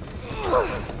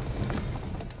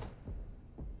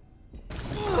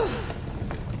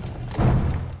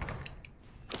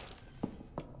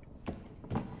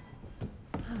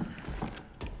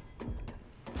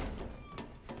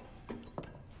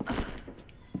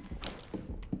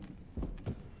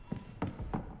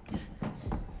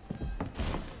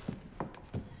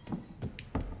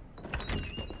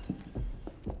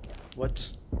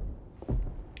 What?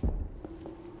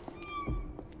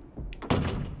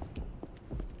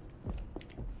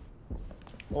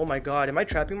 Oh my god, am I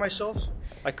trapping myself?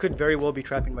 I could very well be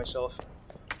trapping myself.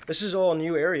 This is all a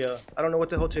new area. I don't know what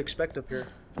the hell to expect up here.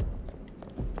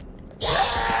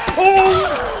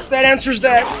 Oh! that answers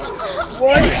that.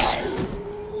 What?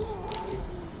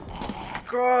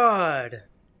 God.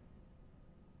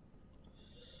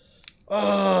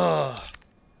 Oh.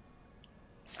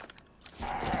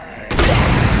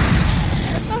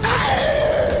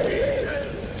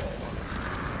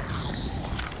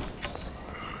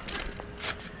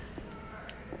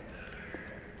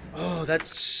 Oh, that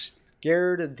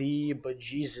scared the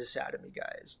bejesus out of me,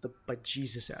 guys. The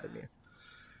bejesus out of me.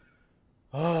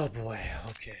 Oh boy.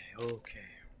 Okay. Okay.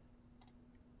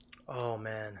 Oh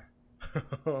man.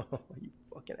 You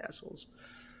fucking assholes.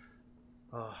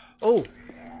 Oh!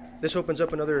 This opens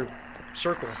up another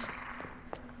circle.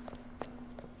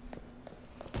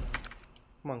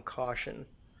 Come on, caution.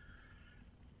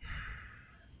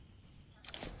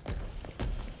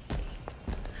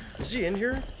 Is he in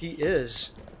here? He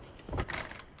is.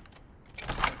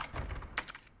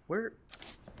 Where?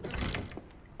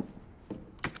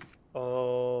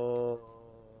 Oh.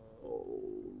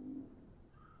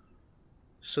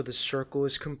 So the circle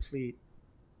is complete.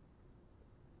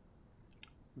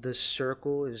 The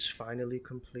circle is finally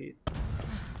complete.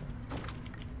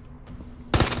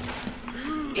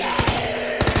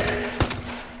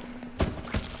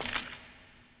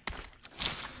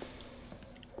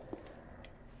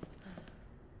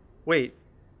 Wait.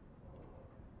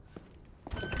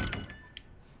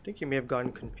 I think you may have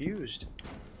gotten confused.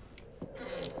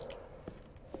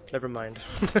 Never mind.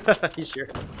 He's here.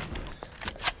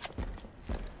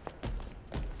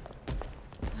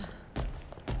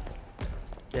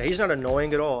 Yeah, he's not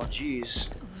annoying at all. Jeez.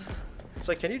 It's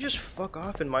like, can you just fuck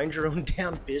off and mind your own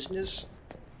damn business?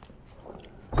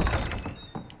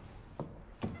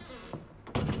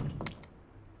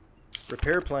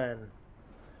 Repair plan.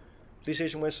 Police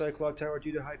Station Westside Clock Tower.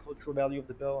 Due to high cultural value of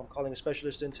the bell, I'm calling a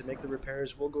specialist in to make the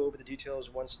repairs. We'll go over the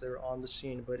details once they're on the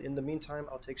scene, but in the meantime,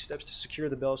 I'll take steps to secure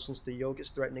the bell since the yoke is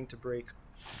threatening to break.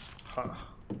 Huh.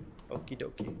 Okie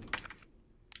dokie.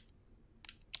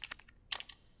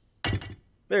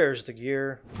 There's the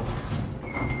gear.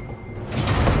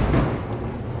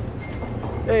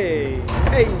 Hey!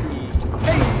 Hey!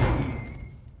 Hey!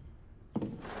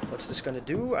 What's this gonna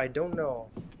do? I don't know.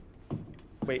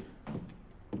 Wait.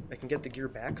 I can get the gear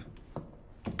back?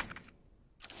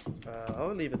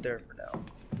 I'll leave it there for now.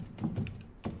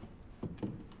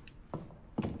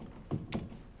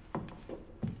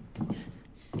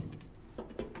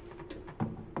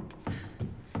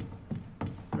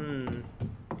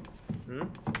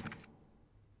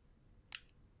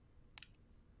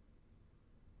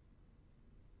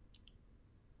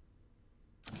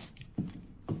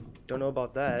 Don't know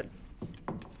about that.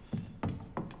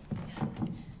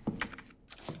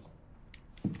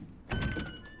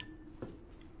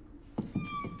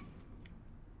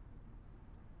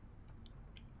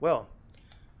 Well,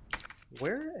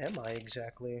 where am I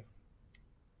exactly?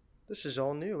 This is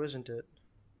all new, isn't it?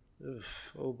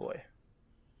 Oof, oh boy.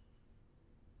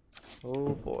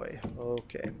 Oh boy,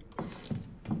 okay.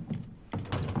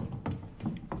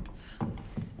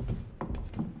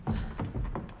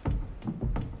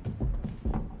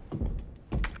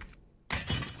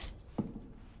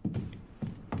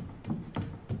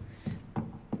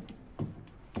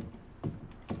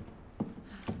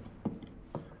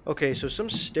 Okay, so some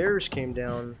stairs came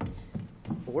down.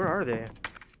 But where are they?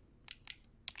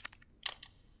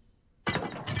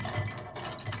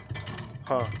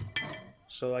 Huh.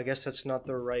 So I guess that's not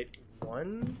the right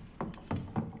one?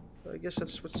 I guess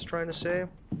that's what it's trying to say.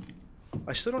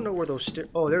 I still don't know where those stairs...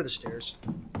 Oh, they're the stairs.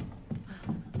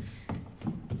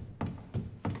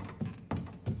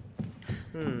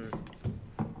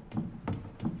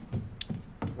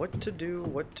 What to do,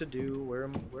 what to do, where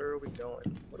are we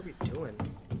going? What are we doing?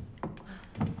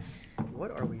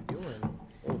 What are we doing?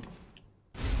 Oh.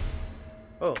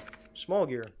 Oh, small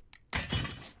gear.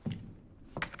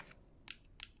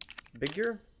 Big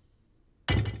gear?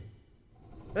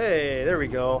 Hey, there we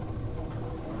go.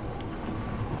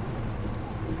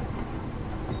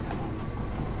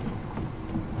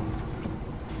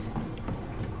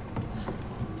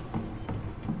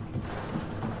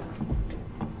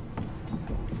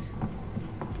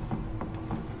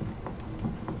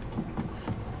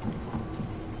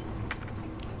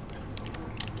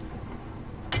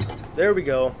 There we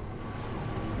go.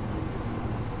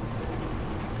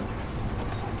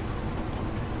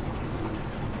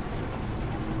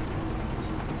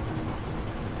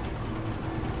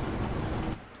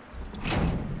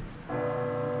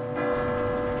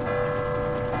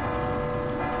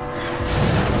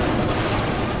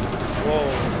 Whoa,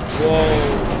 whoa.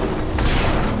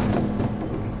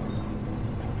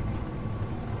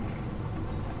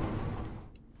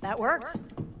 That worked.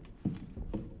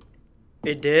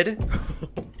 It did?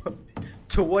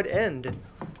 To what end?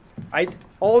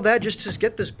 All that just to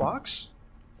get this box?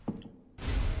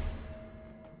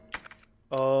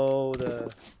 Oh,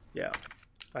 yeah,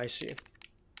 I see.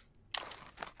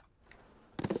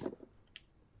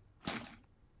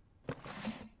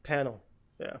 Panel,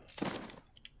 yeah.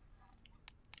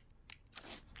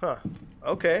 Huh,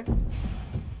 okay.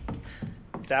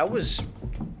 That was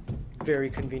very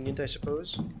convenient, I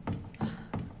suppose.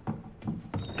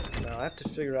 Now I have to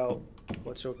figure out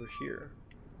what's over here.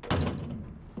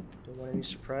 Don't want any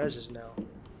surprises now.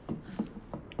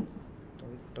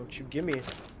 Don't you give me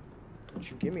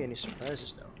any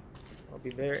surprises now. I'll be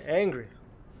very angry.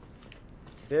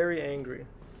 Very angry.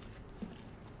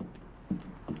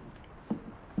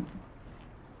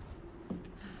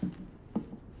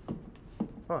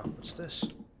 Huh, what's this?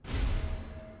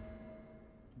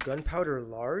 Gunpowder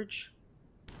large?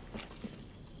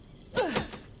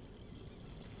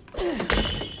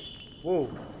 Whoa.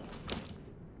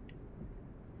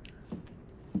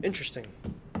 Interesting.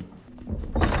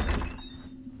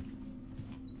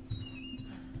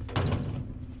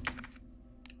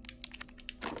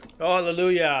 Oh,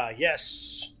 hallelujah!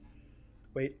 Yes!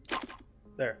 Wait.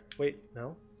 There. Wait.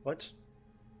 No? What?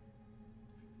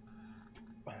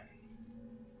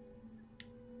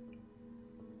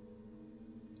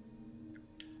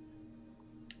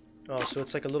 Oh, so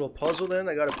it's like a little puzzle then?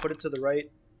 I gotta put it to the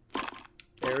right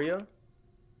area?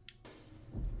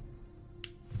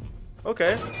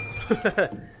 Okay.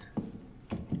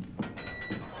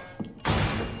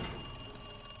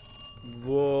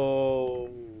 Whoa.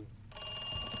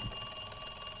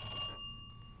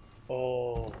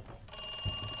 Oh.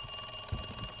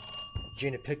 You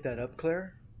gonna pick that up,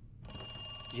 Claire?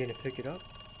 You gonna pick it up?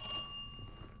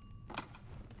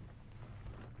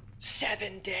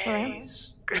 7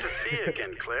 days! Good to see you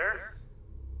again, Claire.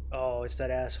 Oh, it's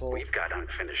that asshole. We've got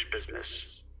unfinished business.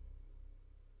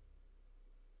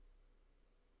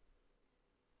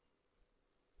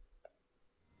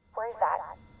 Where's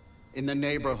that? In the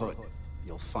neighborhood.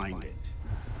 You'll find it.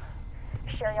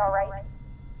 Sherry all right?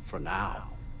 For now.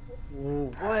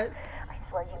 Ooh, what? I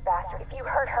swear, you bastard, if you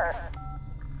hurt her.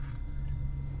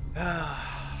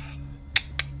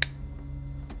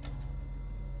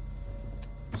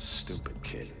 Stupid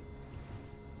kid.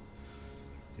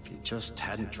 If you just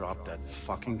hadn't dropped that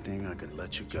fucking thing, I could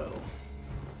let you go.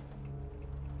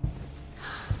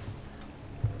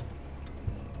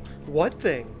 What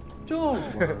thing?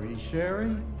 Don't worry,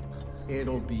 Sherry.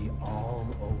 It'll be all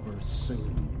over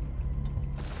soon.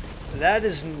 That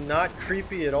is not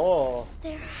creepy at all.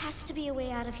 There has to be a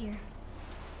way out of here.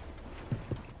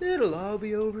 It'll all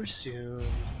be over soon.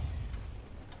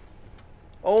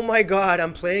 Oh my god,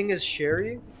 I'm playing as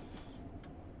Sherry?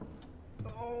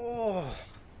 Oh.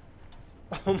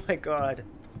 Oh my god.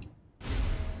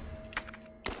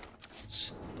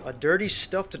 A dirty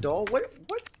stuffed doll? What?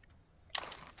 What?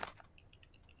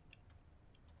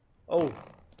 Oh.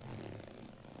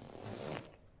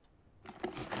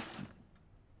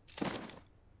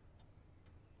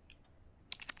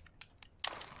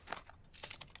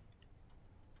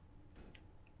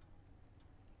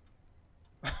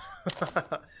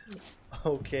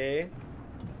 Okay.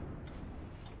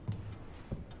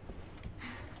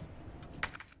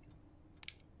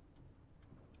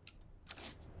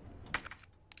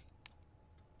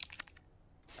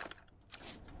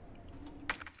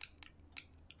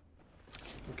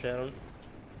 Okay,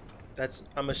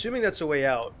 I'm assuming that's a way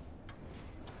out.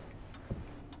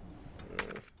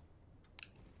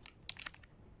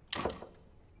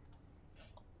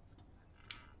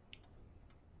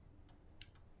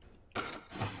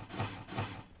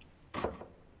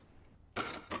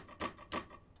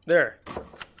 There.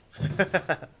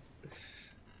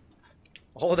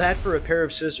 All that for a pair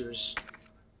of scissors.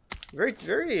 Very,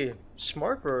 very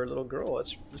smart for a little girl.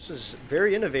 This is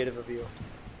very innovative of you.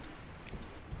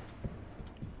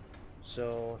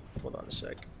 So, hold on a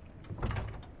sec.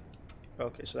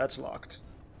 Okay, so that's locked.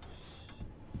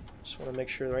 Just want to make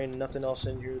sure there ain't nothing else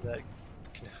in here that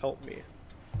can help me.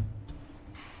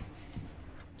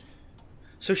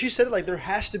 So she said, like, there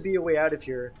has to be a way out of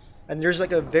here. And there's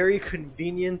like a very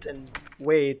convenient and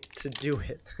way to do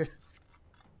it.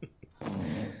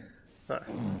 Huh.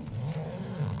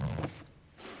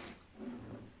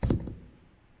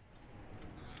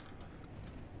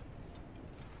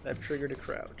 I've triggered a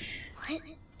crouch. What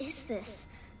is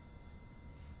this?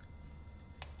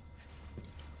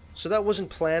 So that wasn't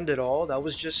planned at all. That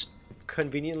was just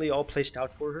conveniently all placed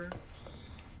out for her.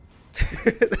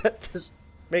 That doesn't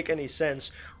make any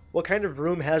sense. What kind of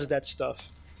room has that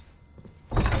stuff?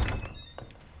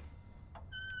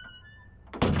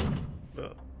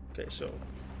 Okay, so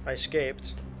I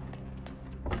escaped.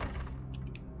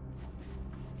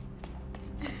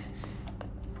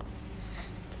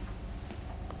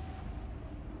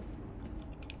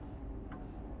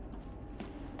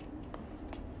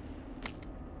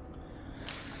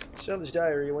 Sally's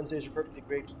diary. Wednesdays are perfectly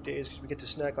great days because we get to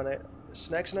snack on it.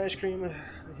 Snacks and ice cream.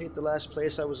 I hate the last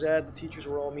place I was at. The teachers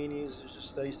were all meanies. It was just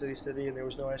study, study, study, and there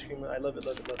was no ice cream. I love it,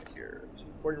 love it, love it here. It's an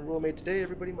important rule made today.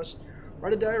 Everybody must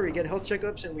write a diary, get health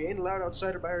checkups, and we ain't allowed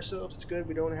outside or by ourselves. It's good.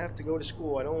 We don't have to go to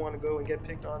school. I don't want to go and get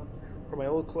picked on for my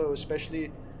old clothes,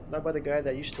 especially not by the guy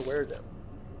that used to wear them.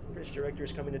 The British director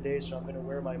is coming today, so I'm going to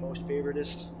wear my most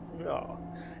favoritist,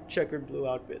 checkered blue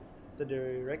outfit. The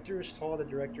director is tall, the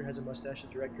director has a mustache, the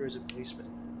director is a policeman.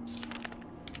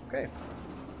 Okay.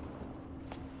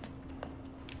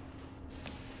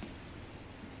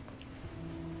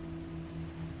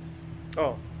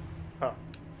 Oh. Huh.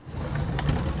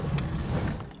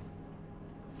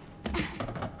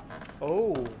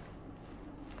 Oh.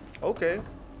 Okay.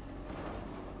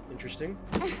 Interesting.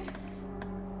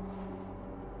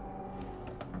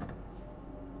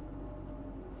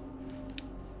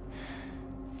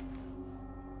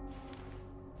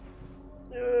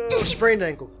 Oh, sprained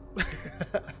ankle.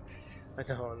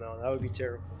 No, that would be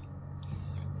terrible.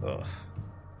 Ugh.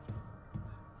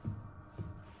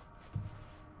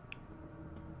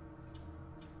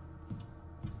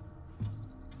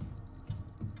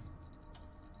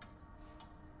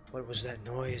 What was that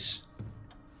noise?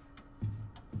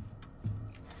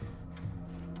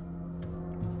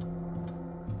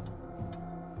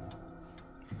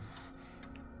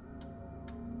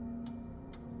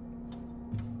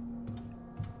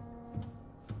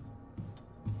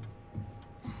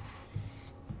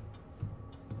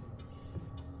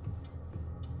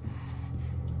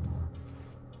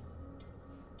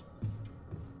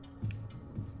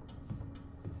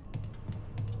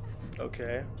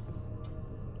 Okay.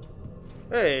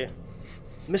 Hey,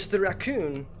 Mr.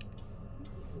 Raccoon.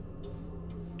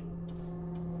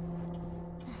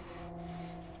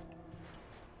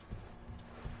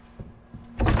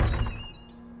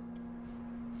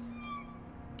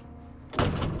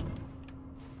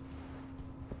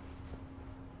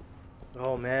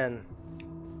 Oh man.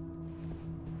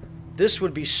 This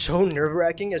would be so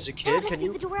nerve-wracking as a kid. That must be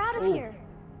the door out of here.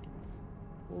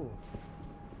 Ooh.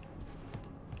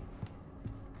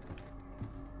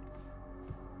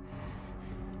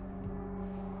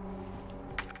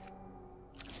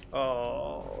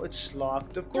 Oh, it's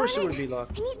locked. Of course it would be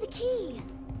locked. I need the key.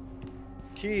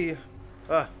 Key.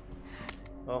 Ah.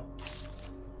 Oh.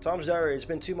 Tom's diary. It's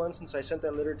been 2 months since I sent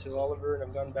that letter to Oliver, and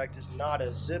I've gone back to not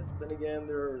a zip. Then again,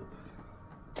 they're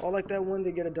all like that one.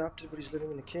 They get adopted, but he's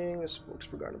living in the king. This folks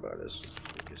forgotten about us.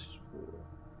 I guess he's a fool.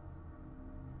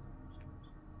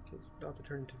 Kids adopted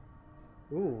turned into.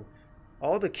 Ooh.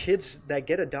 All the kids that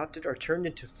get adopted are turned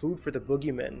into food for the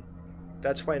boogeymen.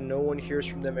 That's why no one hears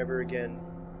from them ever again.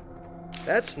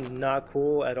 That's not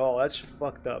cool at all. That's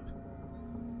fucked up.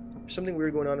 There's something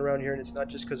weird going on around here, and it's not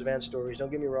just because of ant stories. Don't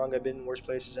get me wrong, I've been in worse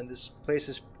places, and this place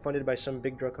is funded by some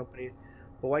big drug company.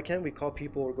 But why can't we call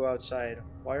people or go outside?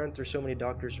 Why aren't there so many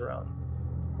doctors around?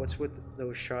 What's with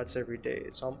those shots every day?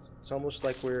 It's almost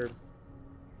like we're...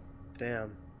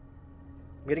 Damn.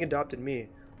 I'm getting adopted, me.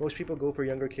 Most people go for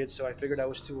younger kids, so I figured I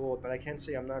was too old, but I can't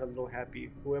say I'm not a little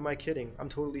happy. Who am I kidding? I'm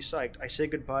totally psyched. I say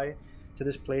goodbye to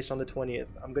this place on the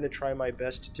 20th. I'm gonna try my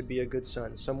best to be a good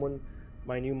son. Someone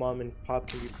my new mom and pop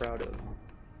can be proud of.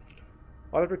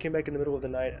 Oliver came back in the middle of the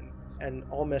night and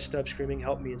all messed up, screaming,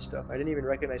 help me and stuff. I didn't even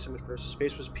recognize him at first. His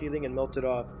face was peeling and melted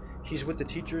off. He's with the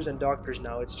teachers and doctors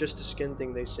now. It's just a skin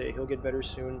thing, they say. He'll get better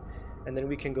soon, and then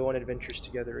we can go on adventures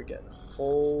together again.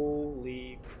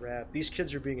 Holy crap. These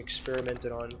kids are being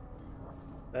experimented on.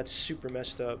 That's super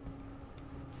messed up.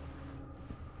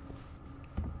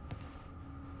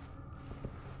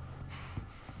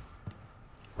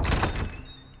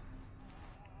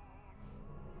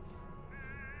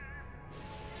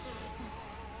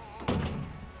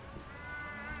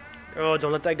 Oh,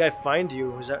 don't let that guy find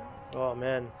you. Is that... Oh,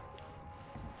 man.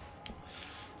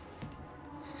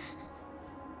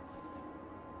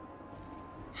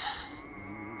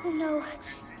 Oh no,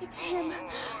 it's him.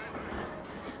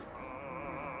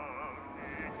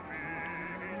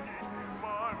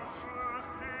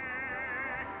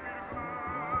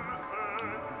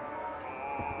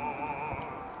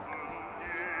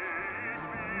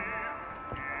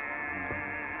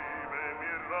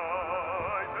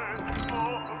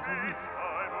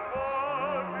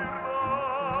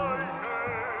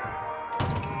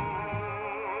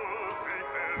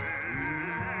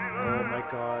 Oh my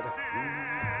god.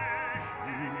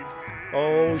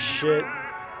 Oh shit.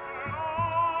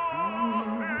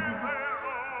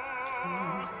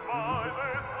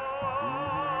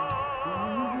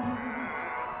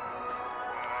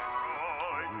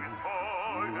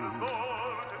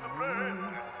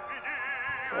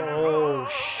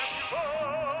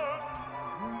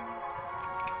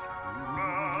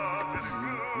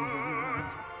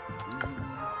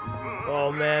 Oh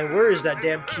man, where is that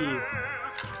damn key?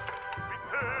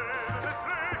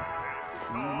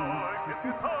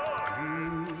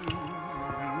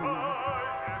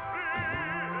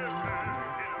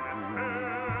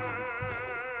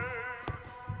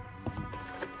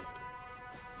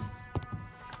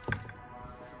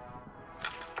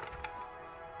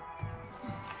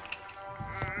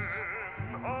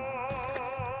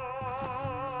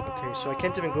 Okay, so I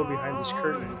can't even go behind this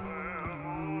curtain.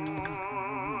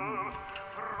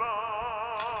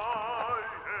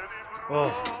 Oh.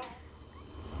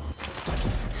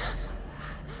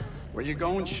 Where you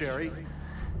going, Sherry?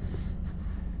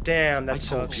 Damn, that I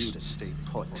told sucks. you to stay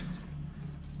put.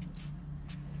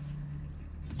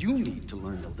 You need to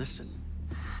learn to listen.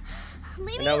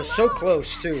 Leave And me I was so alone.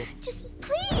 close, too. Just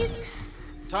please.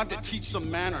 Time to teach some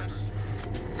manners.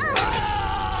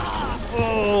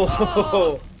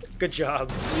 Oh, good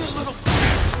job. You little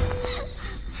bitch!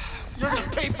 You're gonna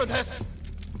pay for this!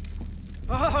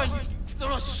 Ah, you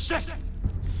little shit!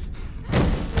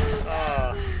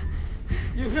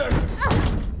 You hear?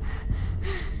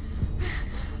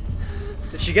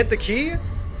 Did she get the key?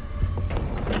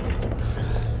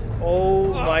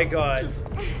 Oh my god.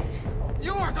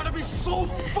 You are gonna be so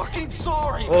fucking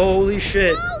sorry! Holy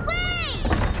shit. No way!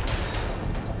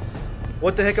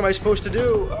 What the heck am I supposed to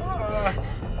do?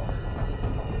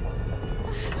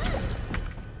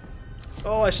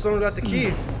 Oh, I still got the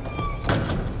key.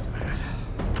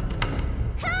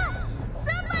 Help!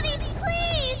 Somebody,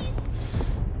 please!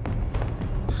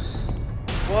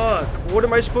 Fuck. What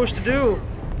am I supposed to do?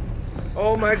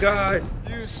 Oh my god.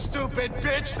 You stupid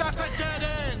bitch! That's a dead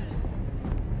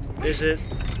end! Is it?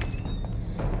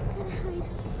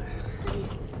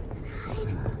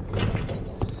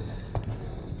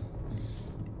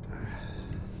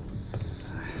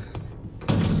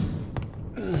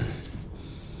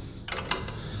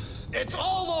 It's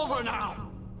all over now!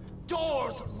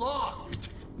 Door's locked!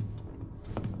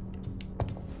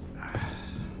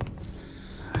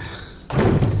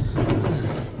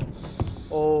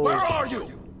 Oh. Where are you?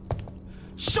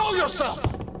 Show yourself!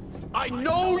 I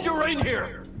know you're in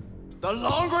here! The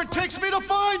longer it takes me to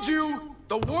find you,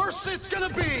 the worse it's gonna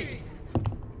be!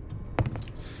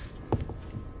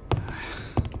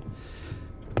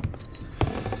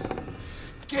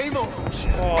 Game over,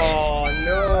 Sherry. Oh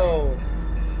no.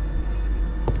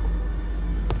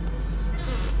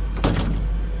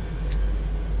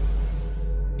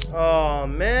 Oh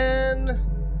man.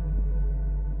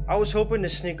 I was hoping to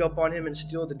sneak up on him and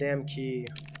steal the damn key.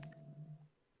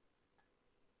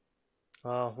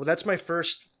 Well, that's my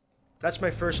first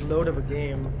load of a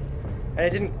game. And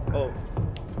it didn't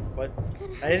what?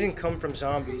 And it didn't come from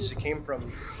zombies, it came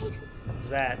from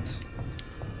that.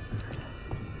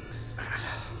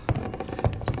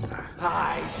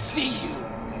 I see you!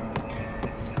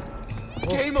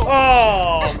 Game over!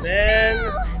 Oh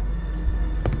man.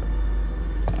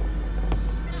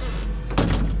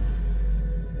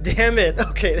 Damn it.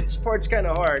 Okay, this part's kind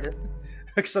of hard.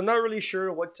 Because I'm not really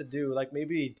sure what to do. Like,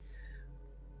 maybe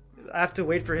I have to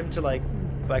wait for him to, like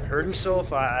hurt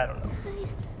himself? I don't know.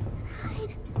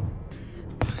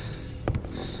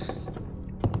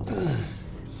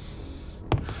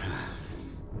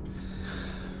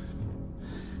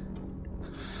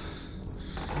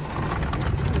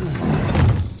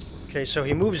 Okay, so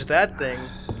he moves that thing.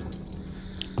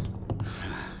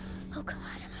 Oh god.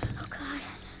 Oh god.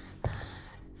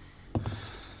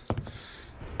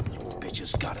 You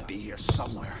bitches gotta be here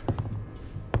somewhere.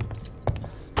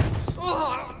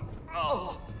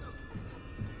 Oh!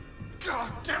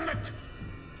 God damn it!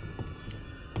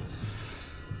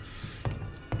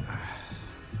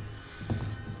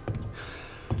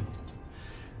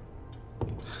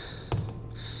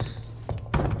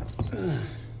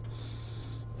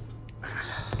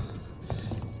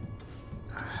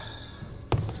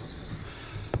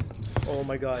 Oh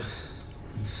my god.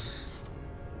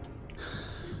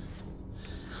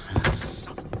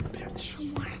 Son of a bitch.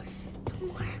 No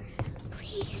more.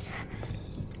 Please.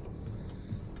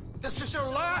 This is your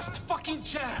last fucking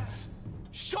chance!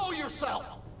 Show yourself!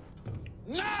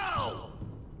 Now!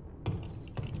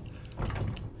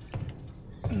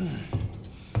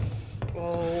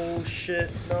 Oh shit.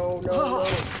 No, no, no.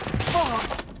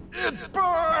 Fuck! It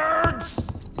burns!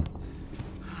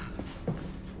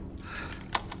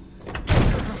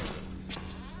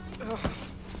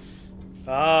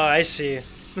 Ah, I see.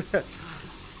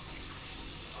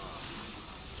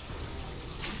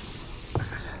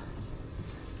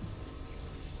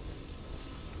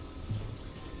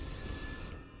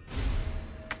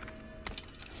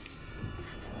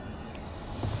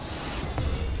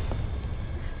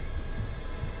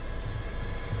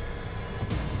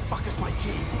 Fuck is my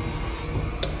key.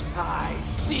 I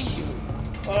see you.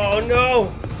 Oh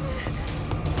no!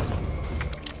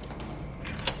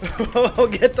 Oh,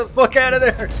 get the fuck out of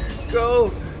there!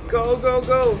 Go! Go, go,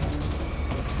 go!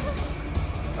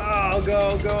 Oh,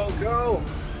 go, go, go!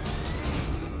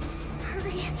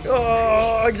 Hurry.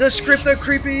 Oh, the script a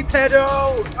creepy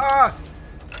pedo! Ah!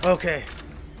 Okay.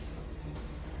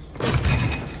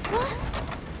 What?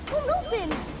 Won't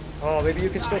open. Oh, maybe you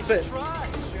can still fit. Try,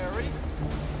 Sherry.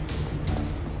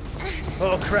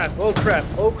 Oh crap, oh crap,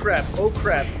 oh crap, oh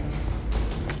crap.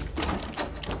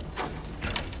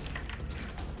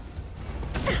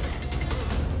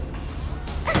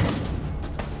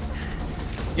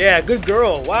 Yeah, good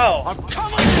girl, wow. I'm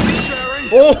coming in, Sherry.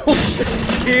 Oh,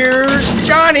 here's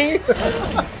Johnny!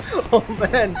 Oh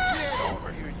man. Get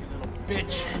over here, you little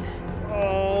bitch.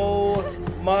 Oh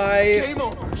my. Game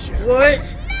over, Sherry. What?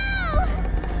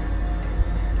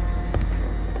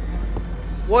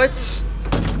 What?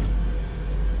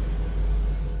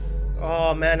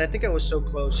 Oh man, I think I was so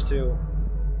close too.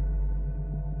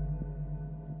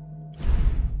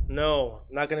 No,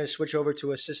 I'm not gonna switch over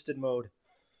to assisted mode.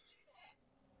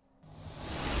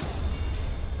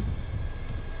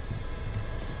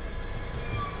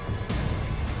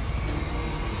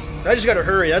 I just gotta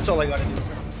hurry, that's all I gotta do.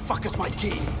 Fuck is my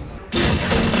key?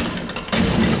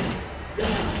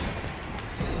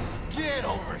 Get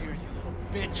over here, you little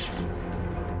bitch.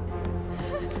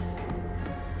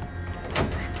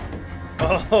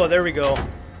 Oh, there we go. The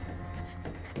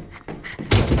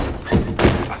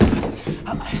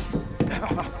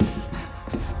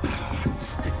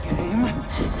game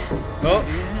Oh,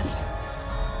 is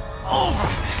over.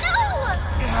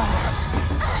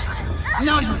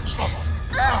 Now you're in trouble.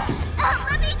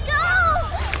 Let me go!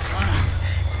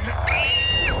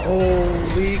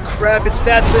 holy crap, it's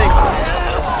that thing.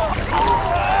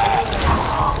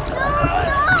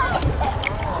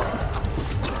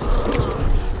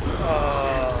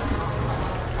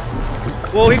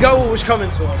 Well, he got what was coming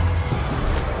to him.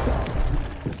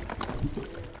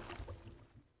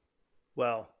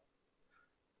 Well,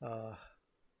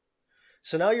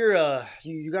 so now you're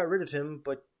you got rid of him,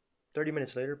 but 30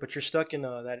 minutes later, but you're stuck in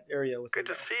that area with. Good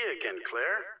to see you again,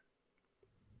 Claire.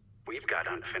 We've got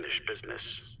unfinished business.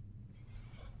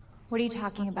 What are you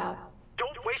talking about?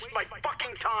 Don't waste my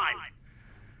fucking time!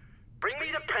 Bring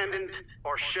me the pendant,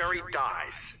 or Sherry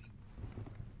dies.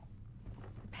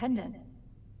 Pendant?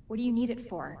 What do you need it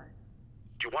for?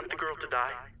 Do you want the girl to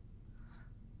die?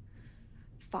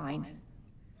 Fine.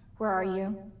 Where are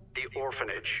you? The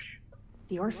orphanage.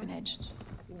 The orphanage.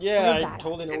 Yeah, Where's I that?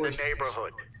 totally know In where. the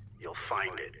neighborhood. You'll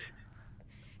find it.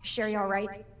 Is Sherry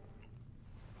alright?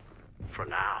 For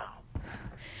now.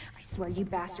 I swear, you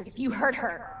bastard, if you hurt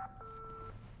her!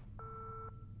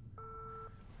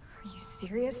 Are you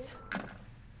serious?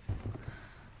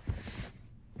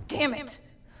 Damn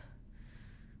it!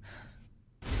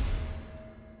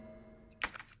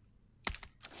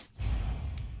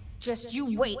 Just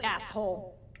you wait,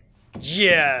 asshole!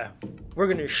 Yeah, we're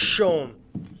gonna show him.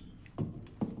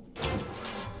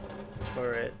 All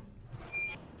right.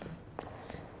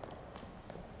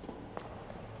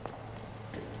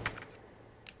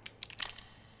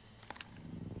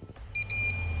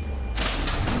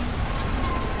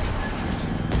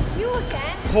 You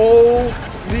again?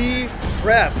 Holy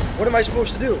crap! What am I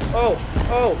supposed to do? Oh,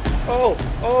 oh, oh,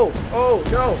 oh, oh,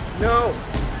 no, no.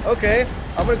 Okay,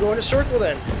 I'm gonna go in a circle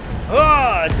then.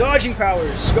 Ah, dodging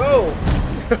powers, go!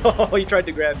 Oh, he tried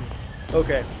to grab me.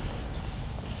 Okay.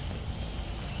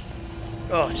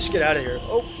 Oh, just get out of here.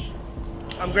 Oh,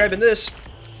 I'm grabbing this.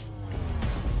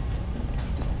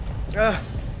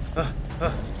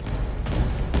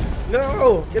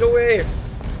 No, get away!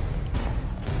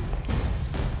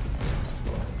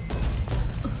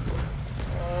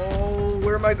 Oh,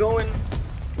 where am I going?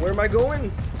 Where am I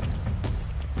going?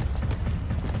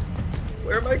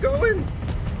 Where am I going?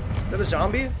 Is that a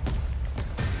zombie?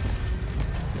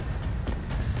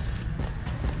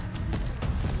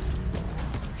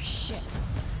 Shit.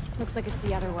 Looks like it's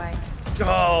the other way.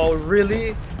 Oh,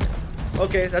 really?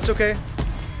 Okay, that's okay.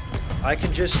 I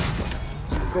can just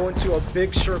go into a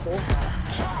big circle.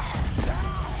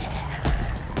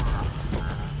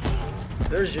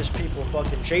 There's just people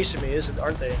fucking chasing me,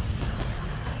 aren't they?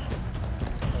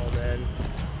 Oh, man.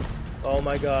 Oh,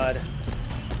 my God.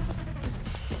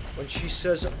 When she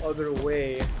says other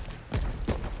way...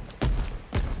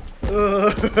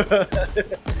 Ugh.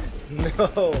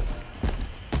 No.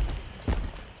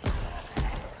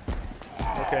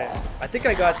 Okay, I think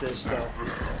I got this, though.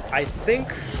 I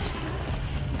think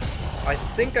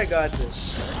I got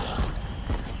this.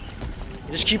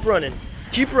 Just keep running.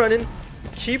 Keep running.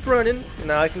 Keep running.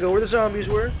 Now I can go where the zombies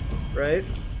were. Right?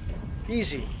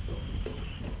 Easy.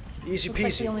 Easy Looks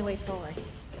like peasy. the only way forward.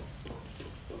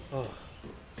 Oh.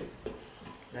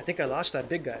 I think I lost that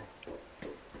big guy.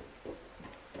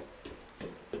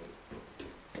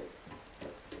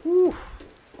 Whew.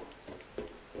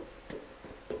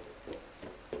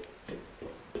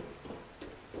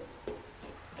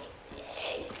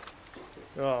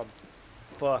 Oh,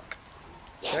 fuck.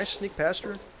 Can I sneak past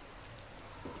her?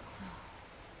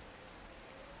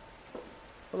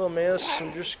 Hello, miss.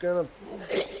 I'm just gonna...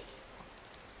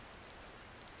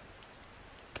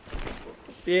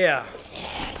 Yeah.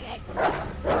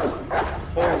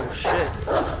 Oh, shit.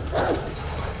 Oh,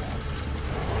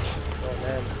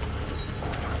 man.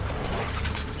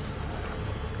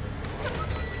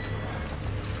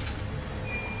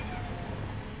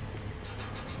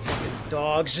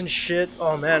 Dogs and shit.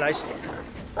 Oh, man.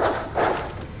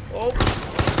 Oh.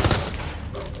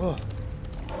 Oh.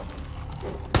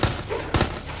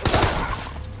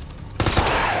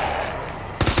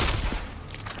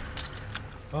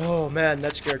 Oh man,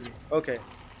 that scared me. Okay.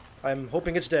 I'm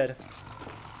hoping it's dead.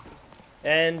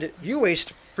 And you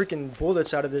waste freaking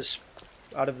bullets out of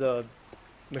the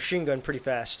machine gun pretty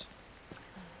fast.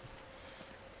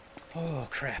 Oh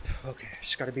crap. Okay,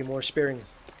 just gotta be more sparing.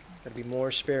 Gotta be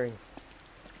more sparing.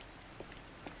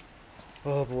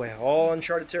 Oh boy, all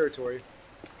uncharted territory.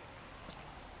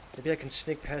 Maybe I can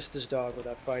sneak past this dog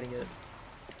without fighting it.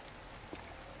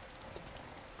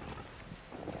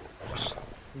 Just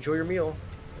enjoy your meal.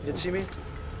 You did see me?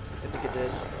 I think it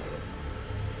did.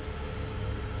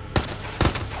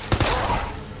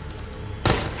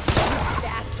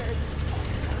 Bastard.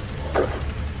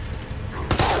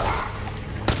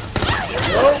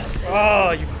 Oh!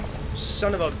 Oh, you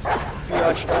son of a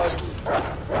biatch dog.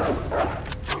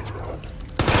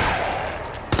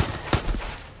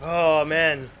 Oh,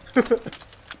 man.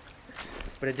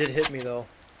 But it did hit me, though.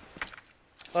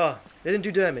 Oh, it didn't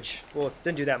do damage. Well, it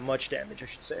didn't do that much damage, I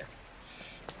should say.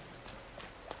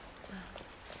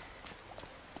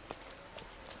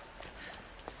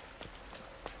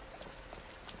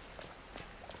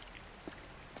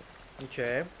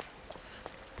 Okay.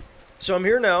 So I'm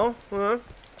here now.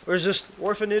 Where's this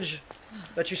orphanage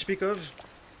that you speak of?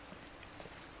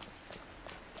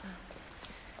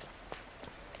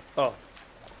 Oh.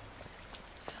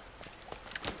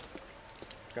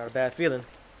 Got a bad feeling.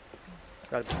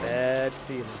 Got a bad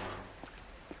feeling.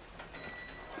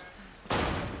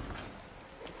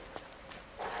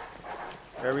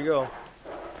 There we go.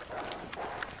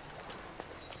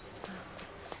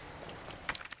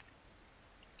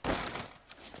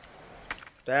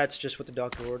 That's just what the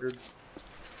doctor ordered.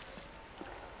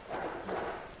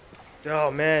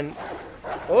 Oh, man.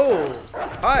 Oh!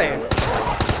 Hi!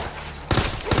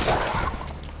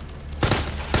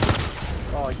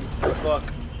 Oh, you fuck.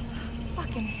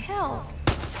 Fucking hell.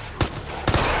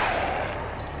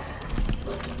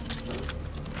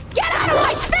 Get out of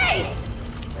my face!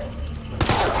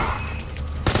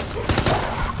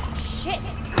 Shit.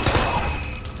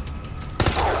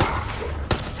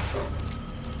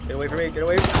 Get away from me, get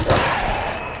away from me.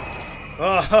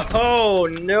 Oh,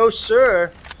 no,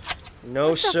 sir.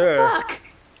 No, sir. Fuck.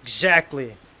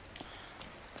 Exactly.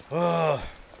 Oh,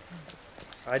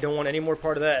 I don't want any more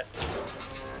part of that.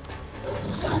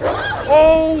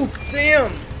 Oh,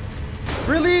 damn.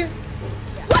 Really?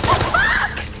 What the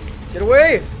fuck? Get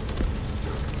away.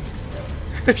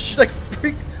 She's like,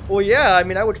 freak. Well, yeah, I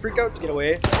mean, I would freak out to get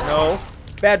away. No.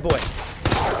 Bad boy.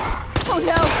 Oh,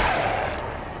 no.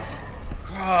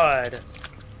 God.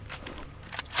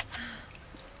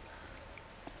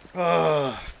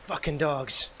 Oh, fucking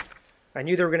dogs. I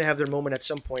knew they were gonna have their moment at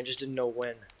some point, just didn't know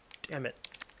when. Damn it.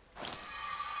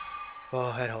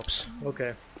 Oh, that helps.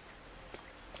 Okay.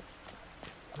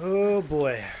 Oh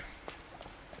boy.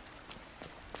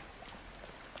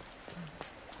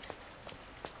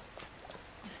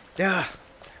 Yeah.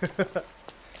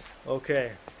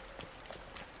 Okay.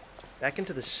 Back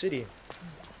into the city.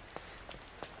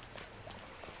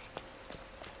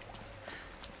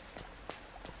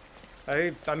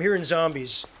 I'm hearing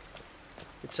zombies.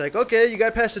 It's like, okay, you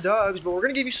got past the dogs, but we're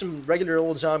gonna give you some regular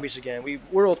old zombies again.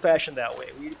 We're old-fashioned that way.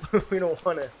 We don't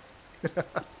want to.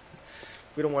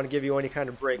 We don't want to give you any kind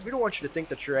of break. We don't want you to think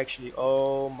that you're actually.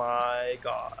 Oh my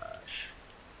gosh.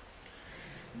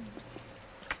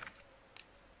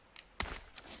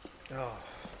 Oh.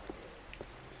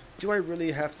 Do I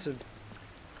really have to?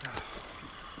 Oh.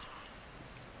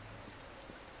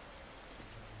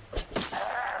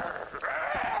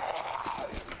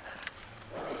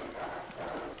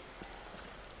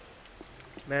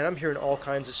 Man, I'm hearing all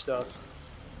kinds of stuff.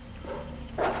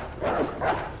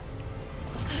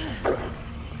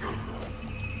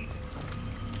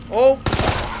 Oh!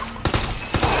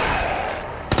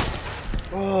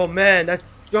 Oh man, that...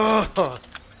 Oh!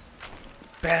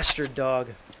 Bastard dog.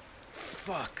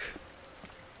 Fuck.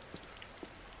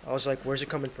 I was like, where's it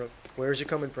coming from? Where's it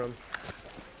coming from?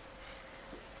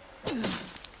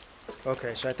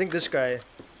 Okay, so I think this guy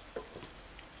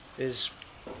is...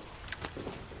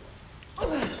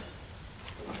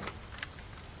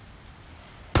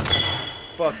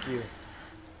 Fuck you.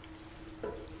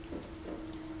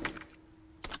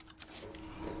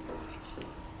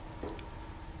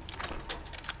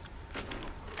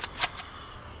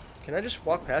 Can I just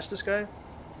walk past this guy?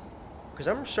 Because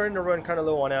I'm starting to run kind of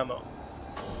low on ammo.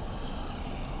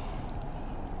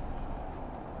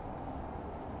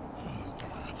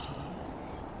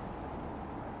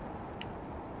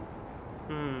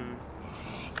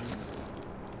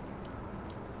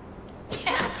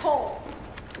 Asshole!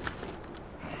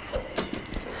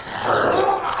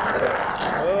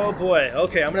 Oh boy.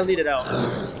 Okay, I'm gonna lead it out.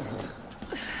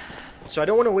 So I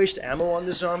don't want to waste ammo on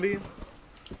this zombie.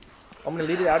 I'm gonna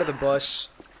lead it out of the bus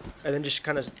and then just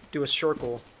kind of do a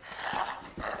circle.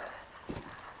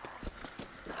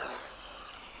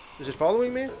 Is it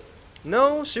following me?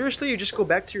 No, seriously, you just go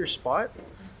back to your spot?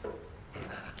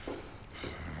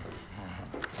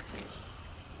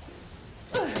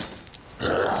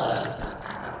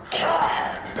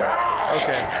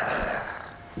 Okay.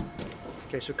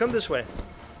 Okay, so come this way.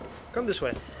 Come this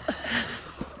way.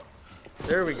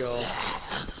 There we go.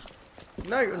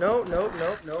 No, no, no,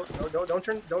 no, no, no, don't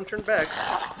turn back.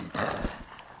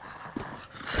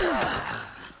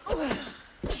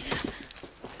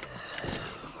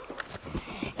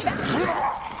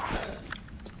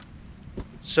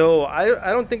 So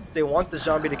I don't think they want the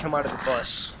zombie to come out of the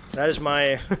bus. That is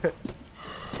my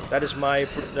that is my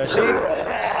see,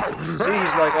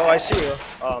 he's like, oh, I see you.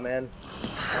 Oh man.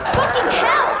 Fucking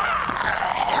hell!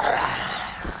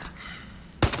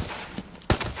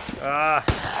 Ah.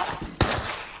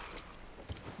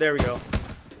 There we go.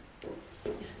 I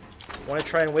want to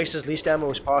try and waste as least ammo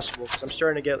as possible because I'm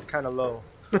starting to get kind of low.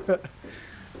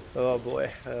 Oh boy,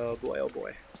 oh boy, oh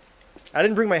boy. I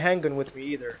didn't bring my handgun with me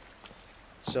either.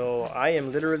 So I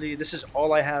am literally, this is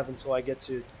all I have until I get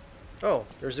to... Oh,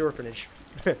 there's the orphanage.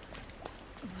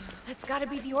 That's gotta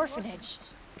be the orphanage.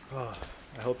 Oh,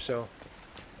 I hope so.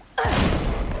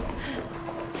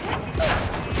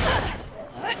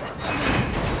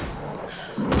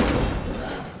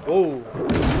 Oh.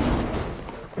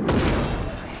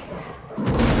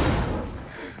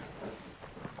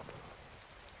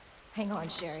 Hang on,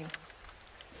 Sherry.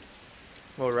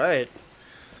 Alright.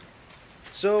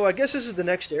 So I guess this is the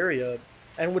next area.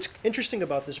 And what's interesting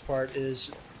about this part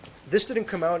is this didn't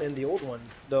come out in the old one,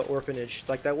 the orphanage.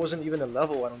 Like that wasn't even a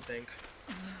level, I don't think.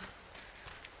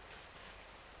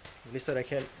 At least that I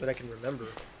can remember.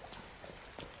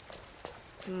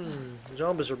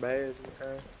 Zombies are bad,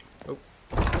 okay. Oh.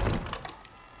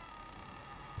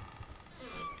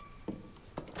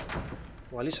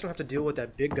 Well, at least I don't have to deal with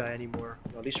that big guy anymore.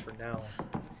 Well, at least for now.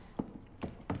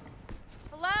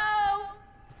 Hello?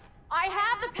 I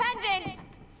have the pendant!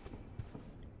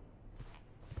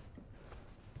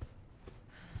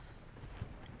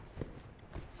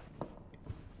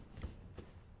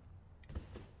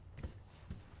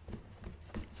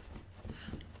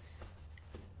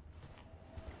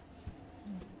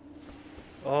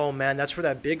 Oh man, that's where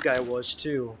that big guy was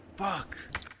too. Fuck.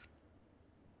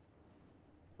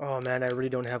 Oh man, I really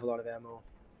don't have a lot of ammo.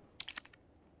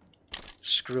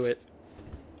 Screw it.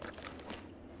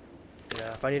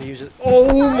 Yeah, if I need to use it.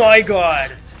 Oh my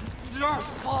god! Your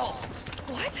fault.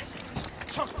 What?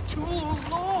 Took too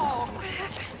long.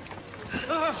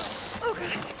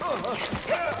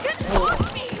 Get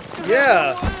off me!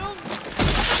 Yeah!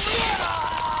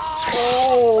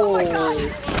 Oh!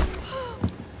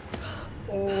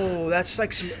 Oh, that's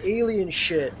like some alien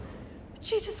shit.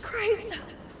 Jesus Christ!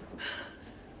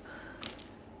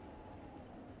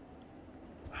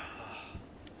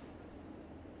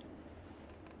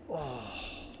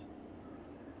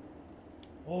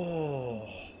 Oh.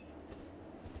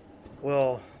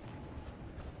 Well,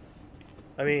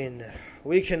 I mean,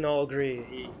 we can all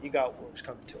agree he got what was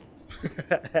coming to him.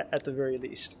 At the very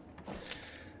least.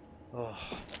 Oh.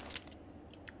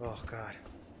 Oh, God.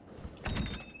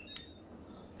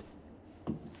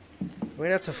 We're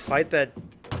gonna have to fight that...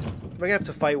 We're gonna have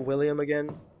to fight William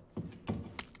again.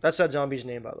 That's that zombie's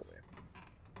name, by the way.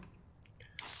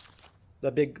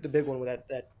 The big one with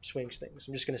that swings things.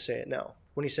 I'm just gonna say it now.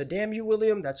 When he said, "Damn you,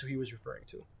 William," that's who he was referring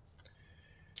to.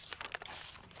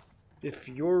 If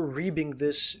you're reading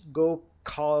this, go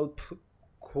call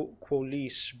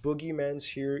police. Boogeyman's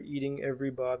here eating every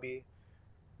Bobby.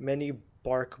 Many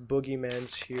bark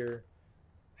boogeymans here.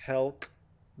 Help.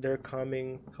 They're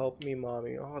coming. Help me,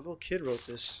 mommy. Oh, a little kid wrote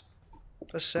this.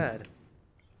 That's sad.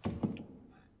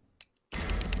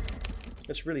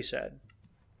 That's really sad.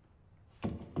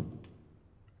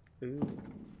 Ooh.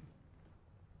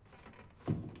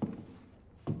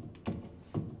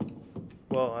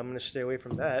 Well, I'm gonna stay away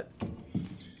from that.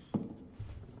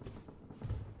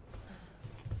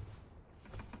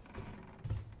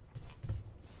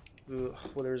 Ugh,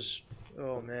 well, there's...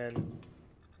 Oh, man.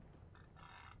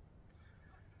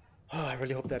 Oh, I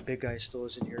really hope that big guy still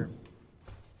is in here.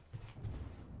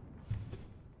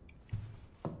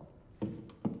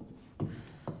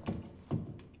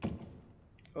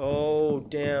 Oh,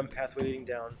 damn. Pathway leading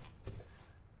down.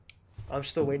 I'm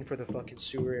still waiting for the fucking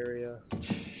sewer area.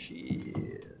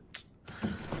 Shit.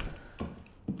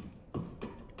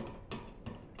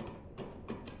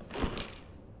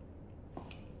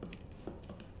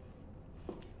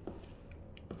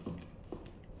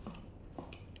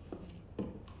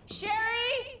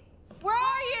 Sherry! Where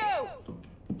are you?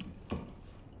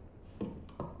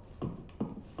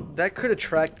 That could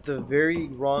attract the very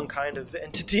wrong kind of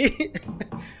entity.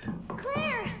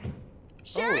 Claire!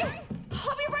 Sherry! Oh.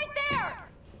 I'll be right there!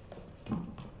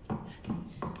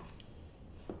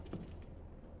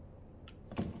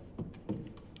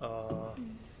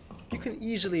 You can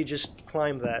easily just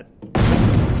climb that.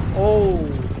 Oh!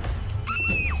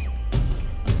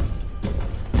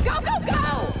 Go, go,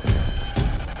 go!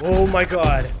 Oh my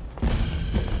god.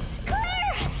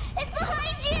 Claire! It's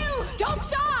behind you! Don't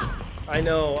stop! I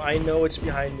know it's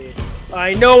behind me.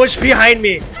 I know it's behind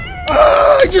me!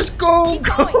 Ah, just go, Keep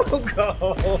go, going. go!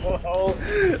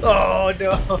 Oh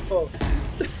no!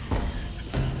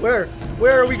 Where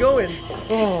are we going?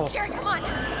 Oh, Sherry, come on!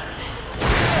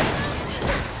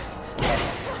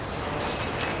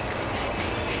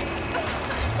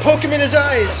 poke him in his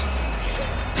eyes!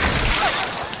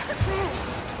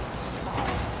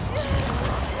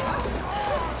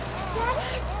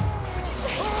 What'd you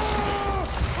say?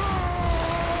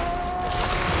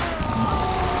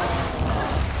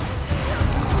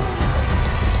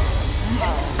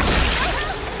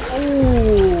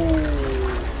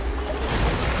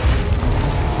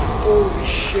 Holy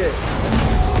shit.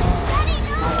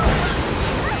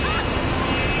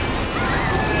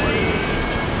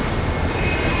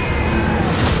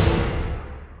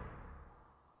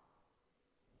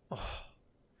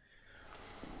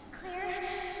 Claire,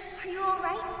 are you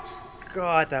alright?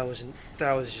 God, that was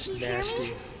just You hear nasty.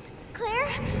 me?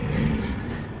 Claire?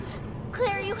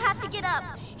 Claire, you have to get up.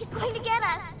 He's going to get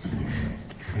us.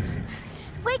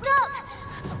 Wake up!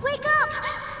 Wake up!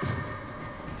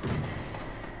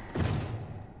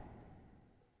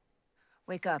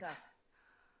 Wake up.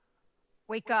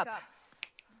 Wake up.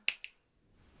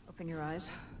 Open your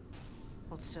eyes.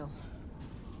 Hold still.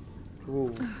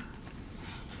 Ooh.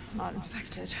 Not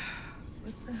infected.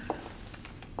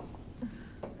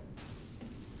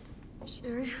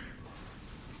 Sherry?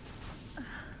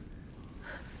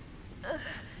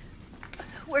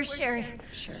 Where's Sherry?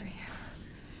 Sherry.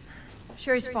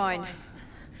 Sherry's fine.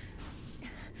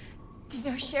 Do you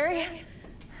know Sherry?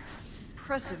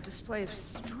 Impressive display of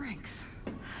strength.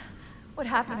 What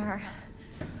happened to her?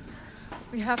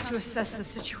 We have to assess the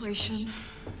situation.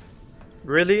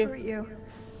 Really? Who are you?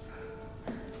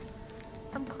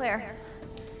 I'm Claire.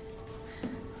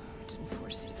 Didn't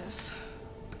foresee this.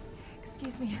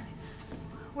 Excuse me.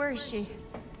 Where is she?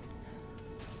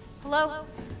 Hello?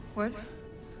 What?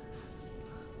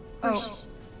 Where's Oh,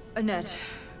 Annette.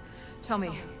 Tell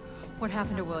me, what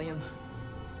happened to William?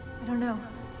 I don't know.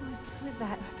 Who's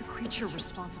that? The creature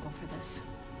responsible for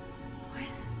this. What?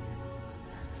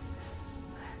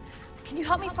 Can you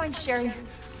help me find Sherry?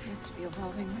 Seems to be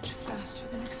evolving much faster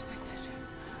than expected.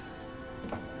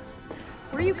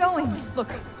 Where are you going?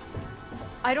 Look,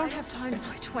 I don't have time to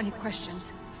play 20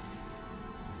 questions.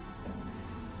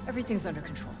 Everything's under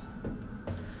control.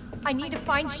 I need to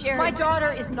find Sherry. My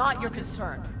daughter is not your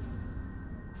concern.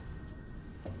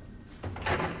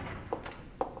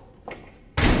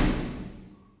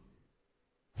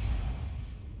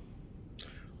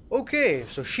 Okay,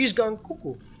 so she's gone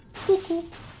cuckoo. Cuckoo.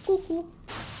 Cuckoo.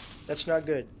 That's not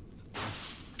good.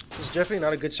 It's definitely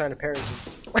not a good sign of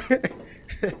parenting.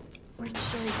 Where did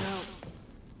Sherry go?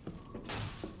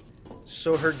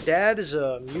 So her dad is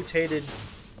a mutated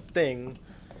thing,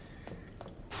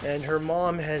 and her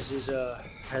mom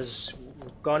has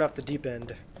gone off the deep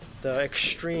end, the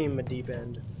extreme deep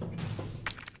end.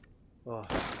 Oh,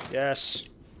 yes.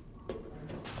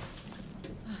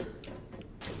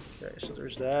 Okay, so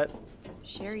there's that.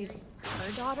 Sherry's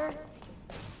her daughter?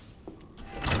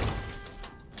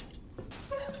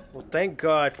 Well, thank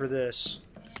God for this.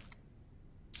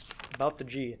 About the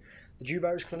G. The G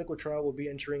virus clinical trial will be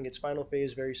entering its final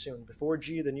phase very soon. Before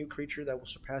G, the new creature that will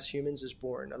surpass humans, is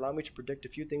born. Allow me to predict a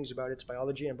few things about its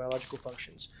biology and biological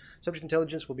functions. Subject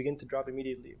intelligence will begin to drop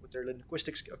immediately, with their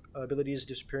linguistic abilities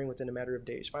disappearing within a matter of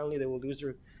days. Finally, they will lose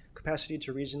their capacity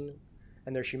to reason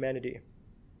and their humanity.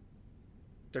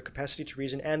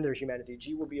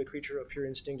 G will be a creature of pure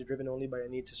instinct, driven only by a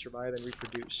need to survive and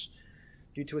reproduce.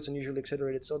 Due to its unusually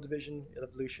accelerated cell division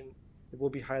evolution, it will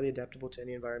be highly adaptable to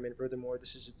any environment. Furthermore,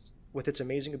 with its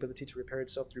amazing ability to repair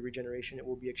itself through regeneration, it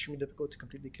will be extremely difficult to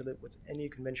completely kill it with any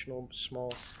conventional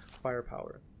small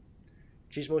firepower.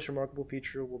 G's most remarkable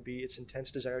feature will be its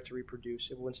intense desire to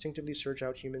reproduce. It will instinctively search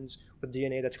out humans with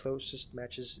DNA that closest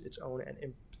matches its own and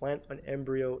implant an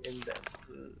embryo in them.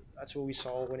 That's what we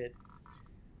saw when it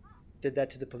did that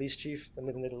to the police chief, and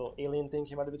then the little alien thing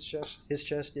came out of his chest.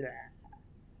 Yeah.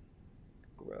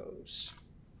 Gross.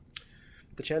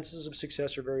 The chances of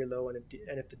success are very low, and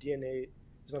if the DNA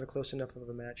is not a close enough of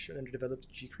a match, an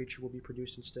underdeveloped G creature will be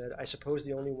produced instead. I suppose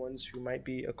the only ones who might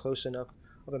be a close enough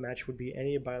of a match would be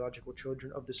any biological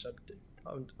children of the subject,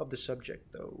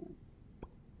 though.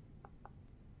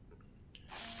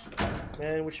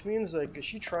 Man, which means, like, is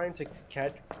she trying to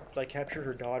capture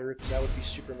her daughter? Because that would be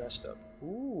super messed up.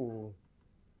 Ooh.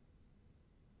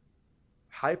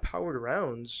 High-powered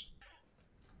rounds.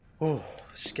 Oh,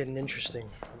 it's getting interesting.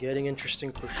 Getting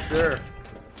interesting for sure.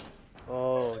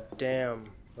 Oh, damn.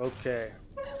 Okay.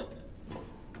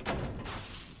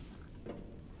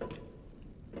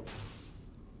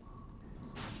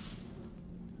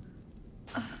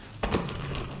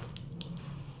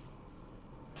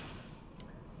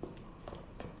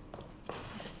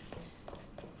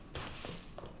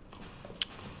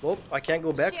 Well, I can't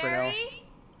go back for now. Sherry?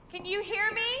 Can you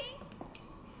hear me?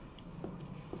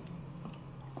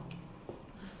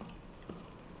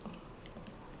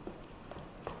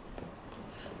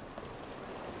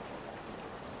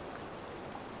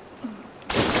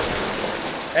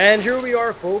 And here we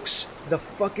are, folks. The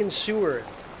fucking sewer.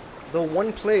 The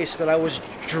one place that I was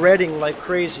dreading like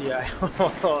crazy.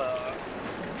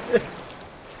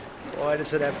 Why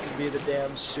does it have to be the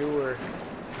damn sewer?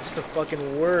 It's the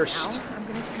fucking worst. Now I'm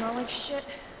gonna smell like shit.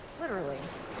 Literally.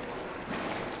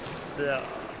 Yeah.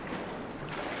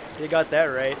 You got that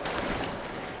right.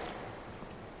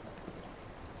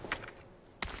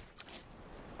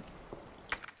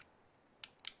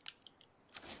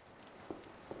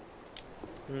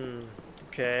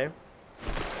 Okay.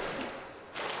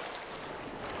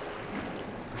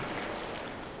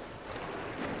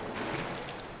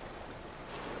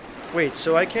 Wait,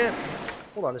 so I can't...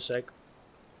 Hold on a sec.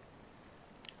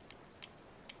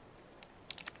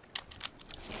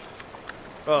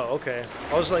 Oh, okay.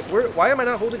 I was like, why am I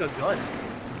not holding a gun?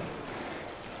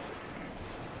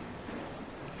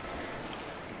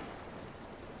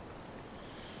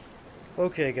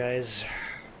 Okay, guys.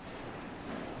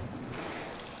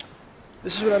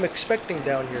 This is what I'm expecting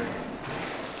down here.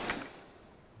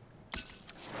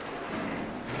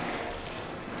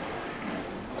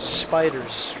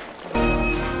 Spiders.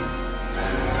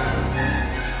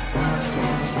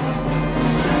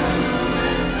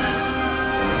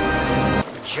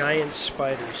 Giant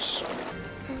spiders.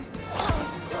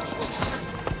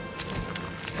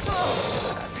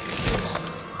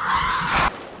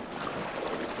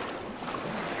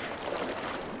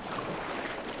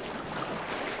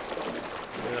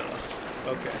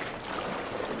 Okay.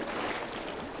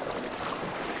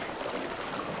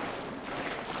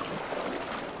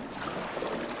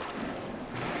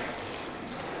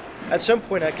 At some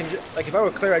point, I can like if I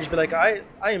were Claire, I'd just be like, I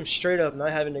am straight up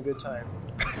not having a good time.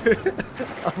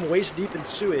 I'm waist deep in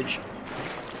sewage.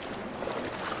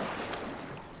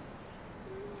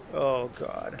 Oh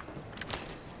God.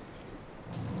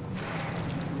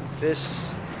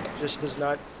 This just does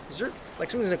not. Is there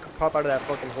like something's gonna pop out of that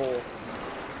fucking hole?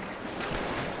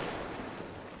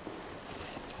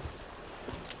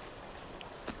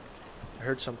 I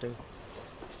heard something.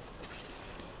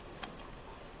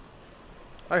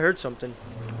 I heard something.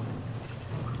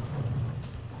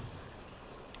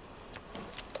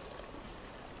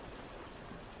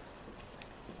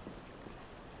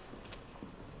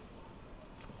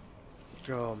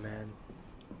 Oh, man.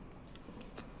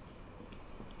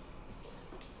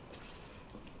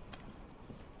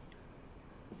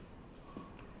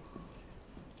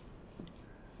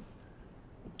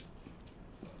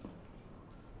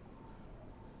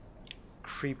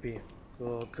 Creepy.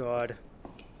 Oh, God.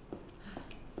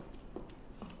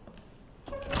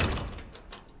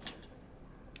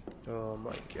 Oh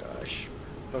my gosh.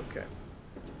 Okay.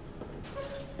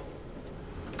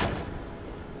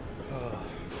 Oh.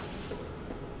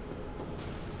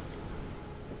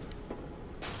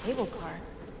 cable car.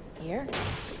 Here?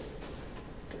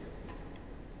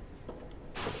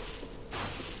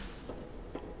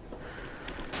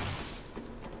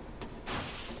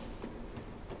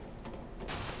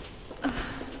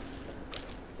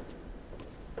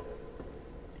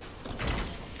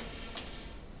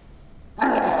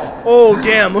 Oh,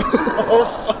 damn. Oh,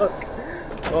 fuck.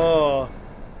 Oh.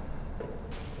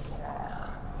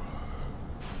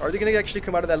 Are they gonna actually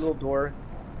come out of that little door?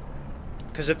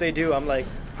 Because if they do, I'm like,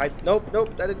 nope,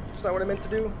 that's not what I meant to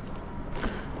do.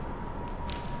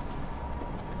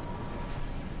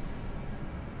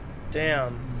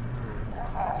 Damn.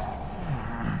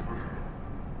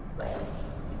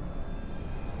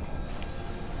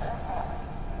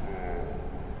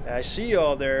 I see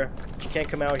y'all there. You can't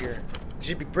come out here. You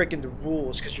should be breaking the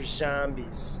rules because you're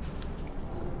zombies.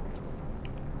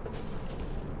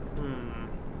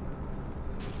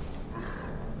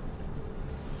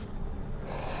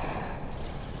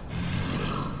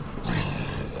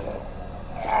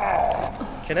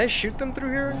 Can I shoot them through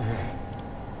here?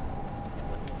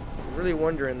 I'm really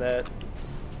wondering that.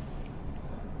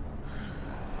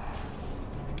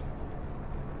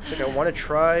 It's like I want to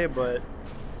try, but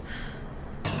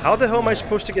how the hell am I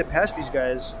supposed to get past these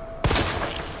guys?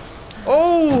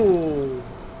 Oh!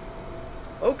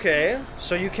 Okay,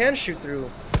 so you can shoot through.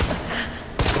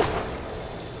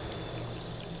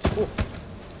 Ooh.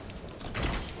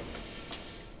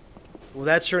 Well,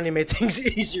 that certainly made things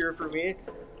easier for me.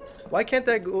 Why can't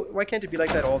it be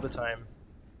like that all the time?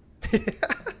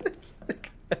 It's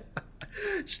like,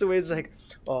 just the way it's like,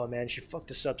 oh man, she fucked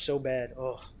us up so bad.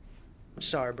 Oh, I'm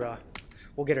sorry, brah.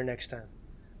 We'll get her next time.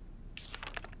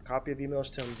 Copy of emails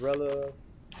to Umbrella.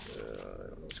 I don't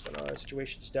know what's going on.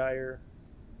 Situation's dire.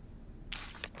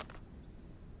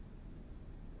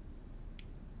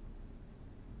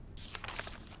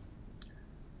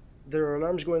 There are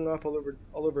alarms going off all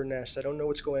over Nest. I don't know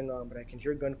what's going on, but I can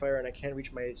hear gunfire and I can't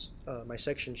reach my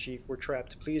section chief. We're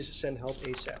trapped. Please send help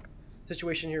ASAP. The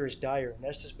situation here is dire.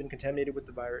 Nest has been contaminated with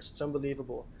the virus. It's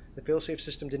unbelievable. The failsafe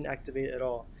system didn't activate at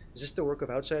all. Is this the work of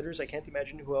outsiders? I can't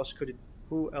imagine who else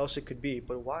it could be.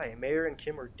 But why? Mayor and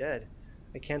Kim are dead.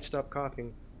 I can't stop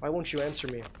coughing. Why won't you answer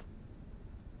me?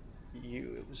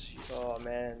 Oh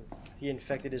man, he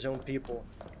infected his own people.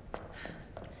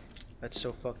 That's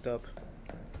so fucked up.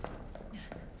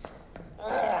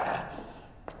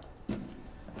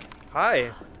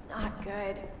 Hi. Not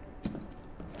good.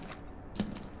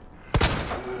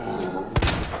 Son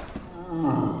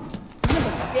of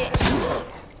a bitch.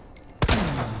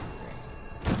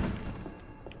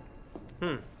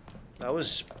 That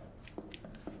was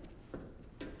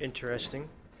interesting.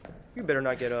 You better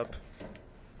not get up.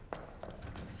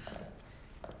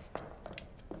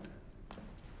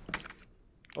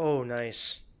 Oh,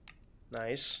 nice.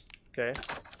 Nice. Okay.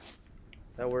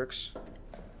 That works.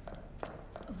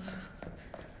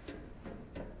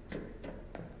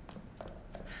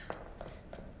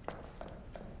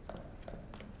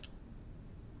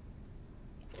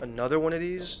 Another one of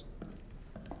these?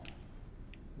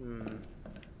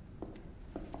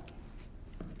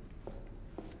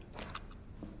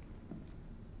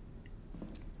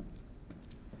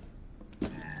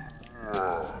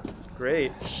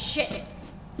 Great. Shit.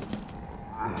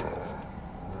 Son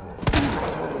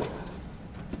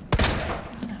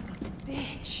of a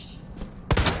bitch.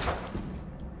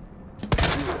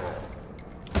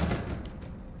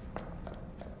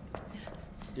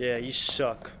 Yeah, you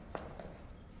suck.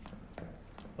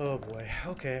 Oh boy.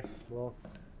 Okay. Well.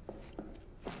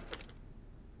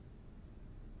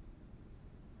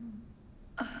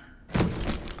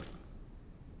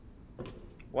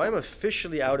 Well, I'm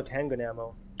officially out of handgun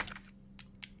ammo.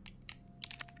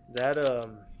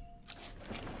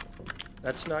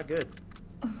 That's not good.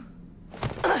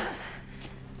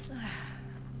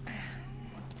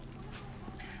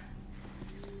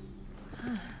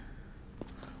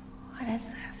 What is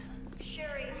this?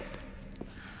 Sherry,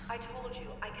 I told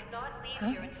you, I cannot leave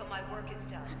here until my work is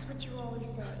done. That's what you always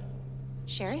say.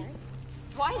 Sherry?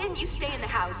 Why didn't you stay in the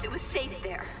house? It was safe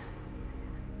there.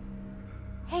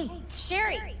 Hey,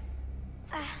 Sherry!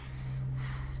 I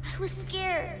was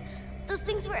scared. Those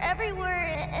things were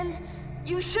everywhere, and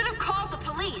You should have called the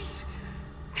police.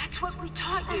 That's what we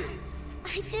taught you.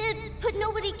 I did, but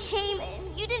nobody came,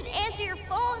 and you didn't answer your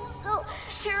phone, so...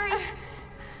 Sherry,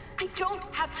 I don't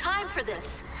have time for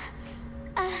this.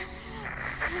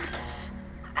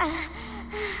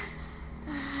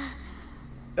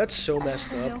 That's so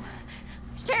messed up.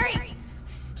 Sherry!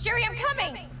 Sherry, I'm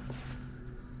coming!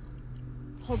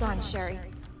 Hold on, Sherry.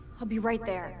 I'll be right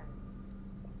there.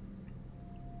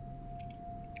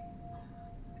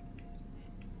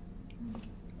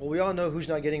 Well, we all know who's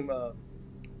not getting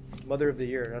Mother of the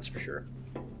Year, that's for sure.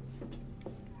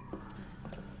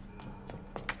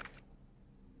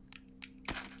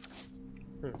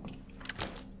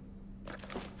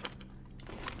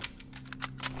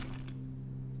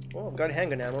 Well, I've got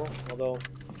handgun ammo, although,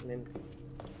 I mean,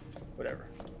 whatever.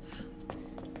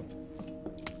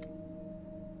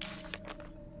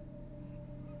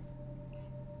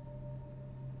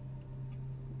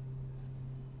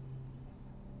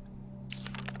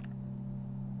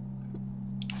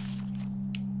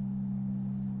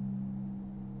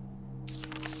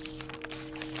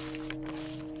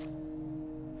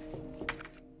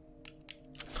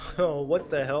 Oh, what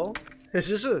the hell? Is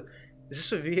this a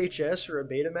VHS or a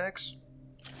Betamax?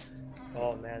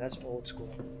 Oh man, that's old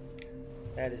school.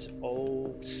 That is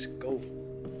old school.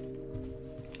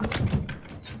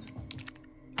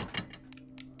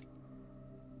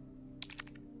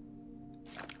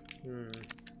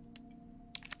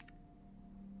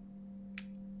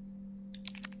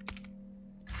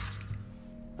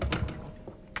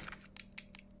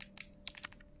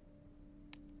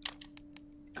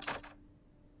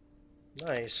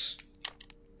 Nice.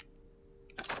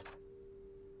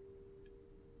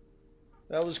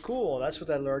 That was cool. That's what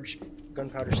that large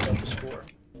gunpowder stuff is for.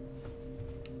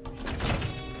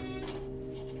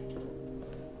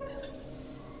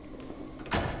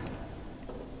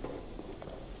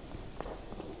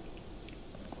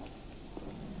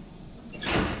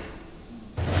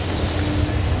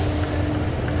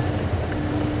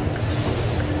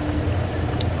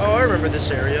 Oh, I remember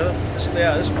this area. This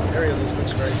area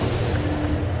looks very cool.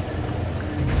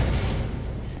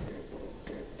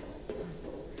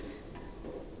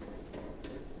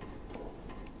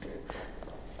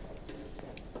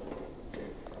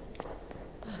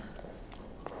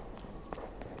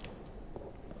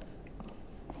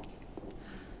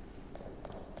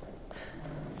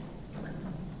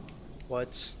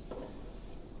 What?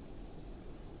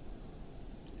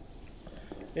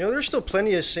 You know, there's still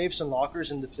plenty of safes and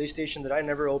lockers in the police station that I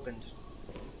never opened.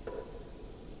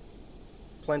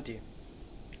 Plenty.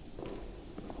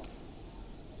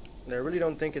 And I really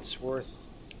don't think it's worth,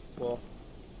 well...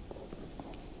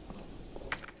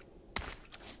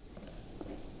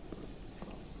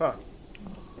 Huh.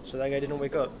 So that guy didn't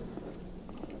wake up.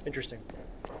 Interesting.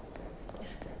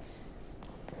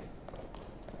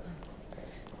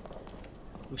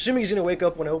 I'm assuming he's gonna wake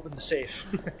up when I open the safe.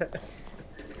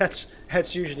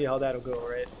 That's usually how that'll go,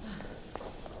 right?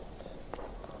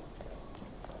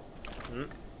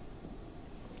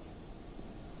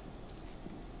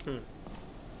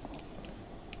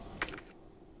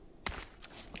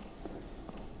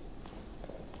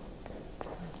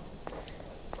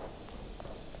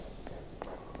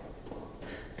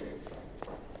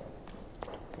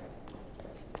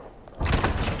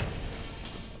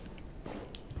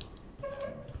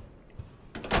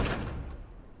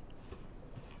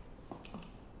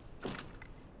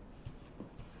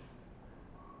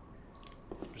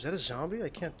 Is that a zombie? I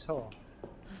can't tell.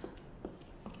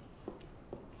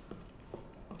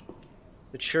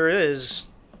 It sure is.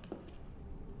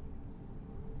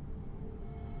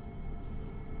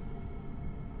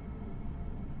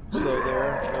 Hello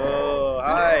there. Oh,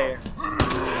 hi.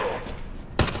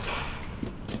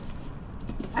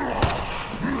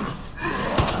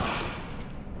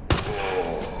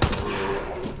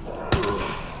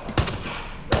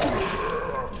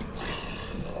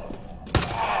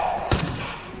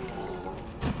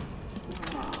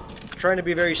 Trying to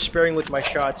be very sparing with my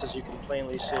shots, as you can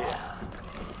plainly see.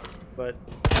 But,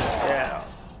 yeah.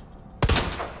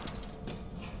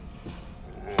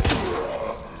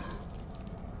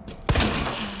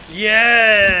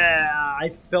 Yeah! I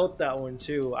felt that one,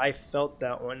 too. I felt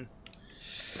that one.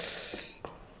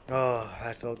 Oh,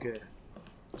 that felt good.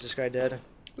 Is this guy dead?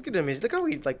 Look at him. Look how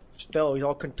he, like, fell. He's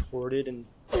all contorted and...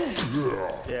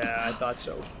 Yeah, I thought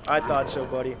so. I thought so,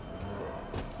 buddy.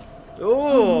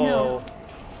 Oh! No.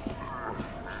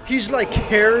 He's like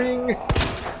carrying.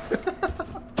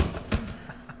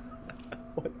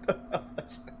 What the hell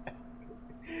is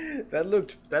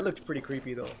that? That looked pretty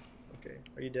creepy though. Okay,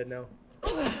 are you dead now?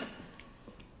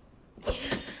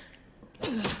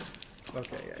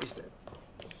 Okay, yeah, he's dead.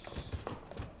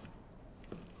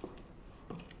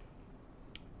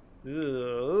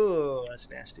 Ooh, that's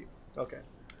nasty. Okay.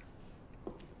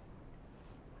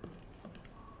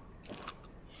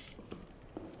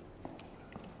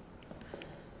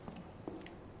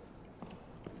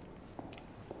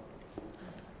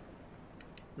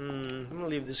 I'm gonna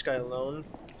leave this guy alone.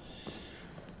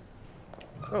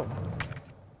 Oh.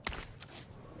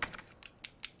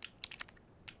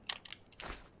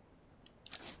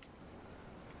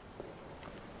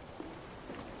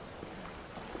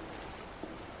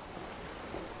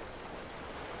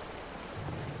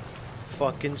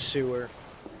 fucking sewer.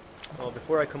 Oh,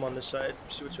 before I come on this side,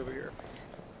 see what's over here.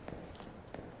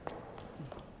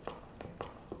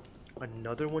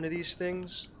 Another one of these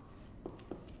things?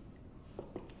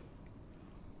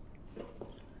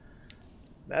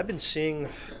 I've been seeing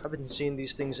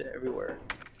these things everywhere.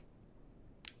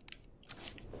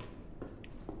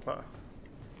 Huh.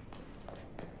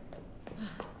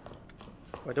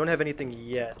 I don't have anything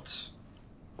yet.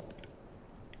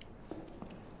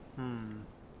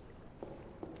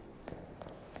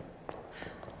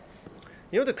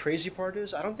 You know what the crazy part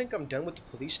is? I don't think I'm done with the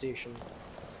police station.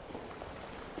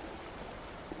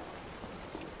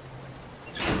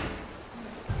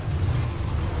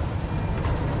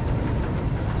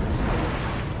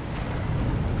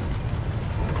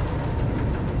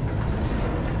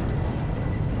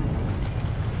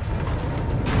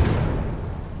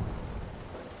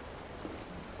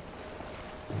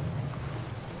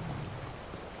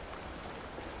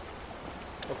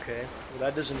 Okay, well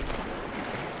that doesn't...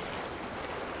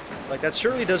 Like, that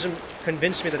certainly doesn't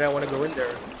convince me that I want to go in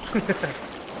there.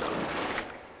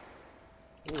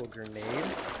 Ooh, a grenade.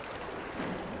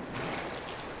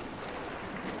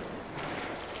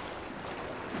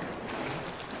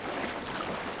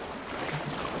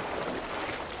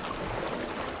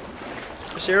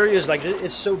 This area is like,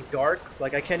 it's so dark,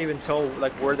 like I can't even tell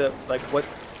like where the, like what,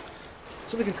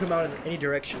 something can come out in any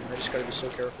direction. I just gotta be so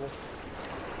careful.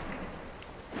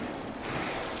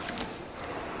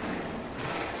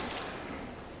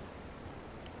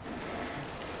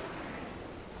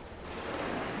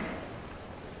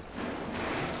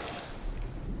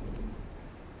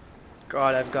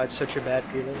 God, I've got such a bad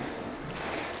feeling.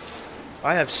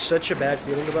 I have such a bad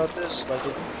feeling about this. Like,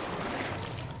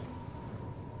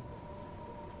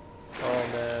 oh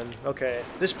man. Okay,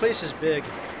 this place is big.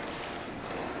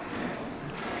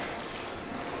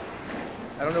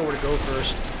 I don't know where to go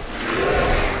first.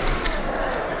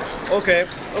 Okay,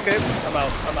 okay. I'm out.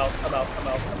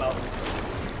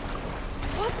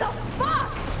 What the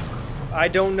fuck? I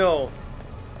don't know.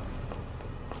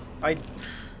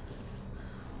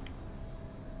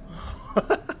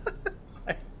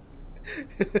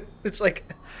 It's like,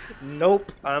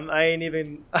 nope. I'm not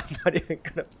even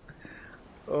gonna.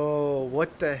 Oh,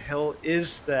 what the hell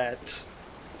is that?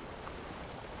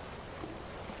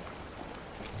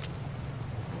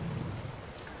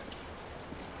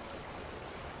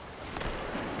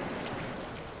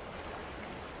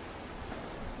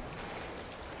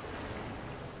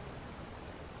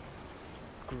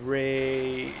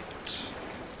 Great.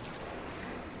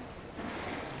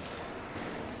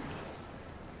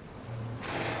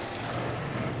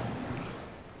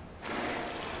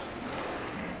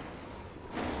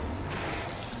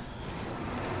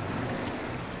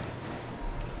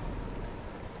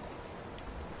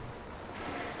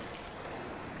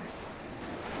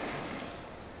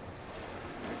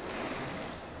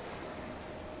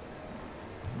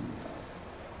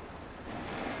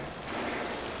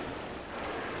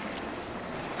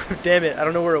 Damn it, I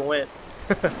don't know where it went.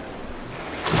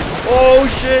 Oh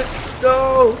shit,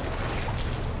 no!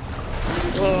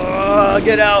 Oh,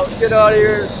 get out of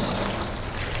here.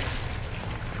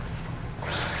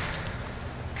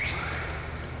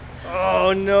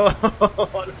 Oh no, I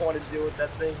don't want to deal with that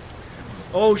thing.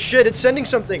 Oh shit, it's sending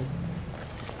something.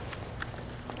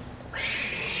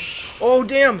 Oh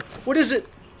damn, what is it?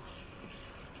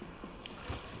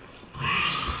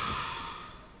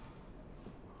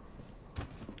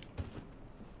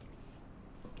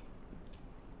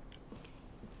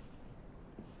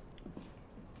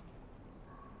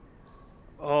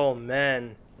 Oh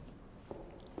man.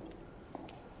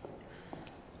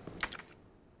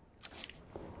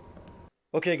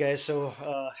 Okay guys, so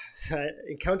I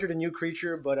encountered a new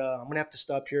creature, but I'm gonna have to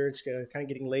stop here. It's kind of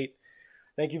getting late.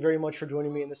 Thank you very much for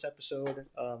joining me in this episode.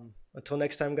 Until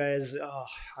next time, guys.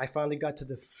 I finally got to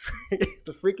the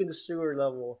the freaking sewer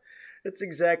level. That's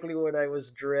exactly what I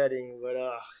was dreading, but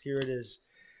here it is.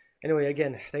 Anyway,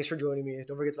 again, thanks for joining me.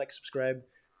 Don't forget to like, subscribe,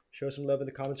 show some love in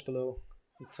the comments below.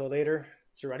 Until later,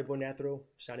 it's your Boy Nathurow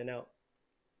signing out.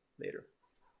 Later.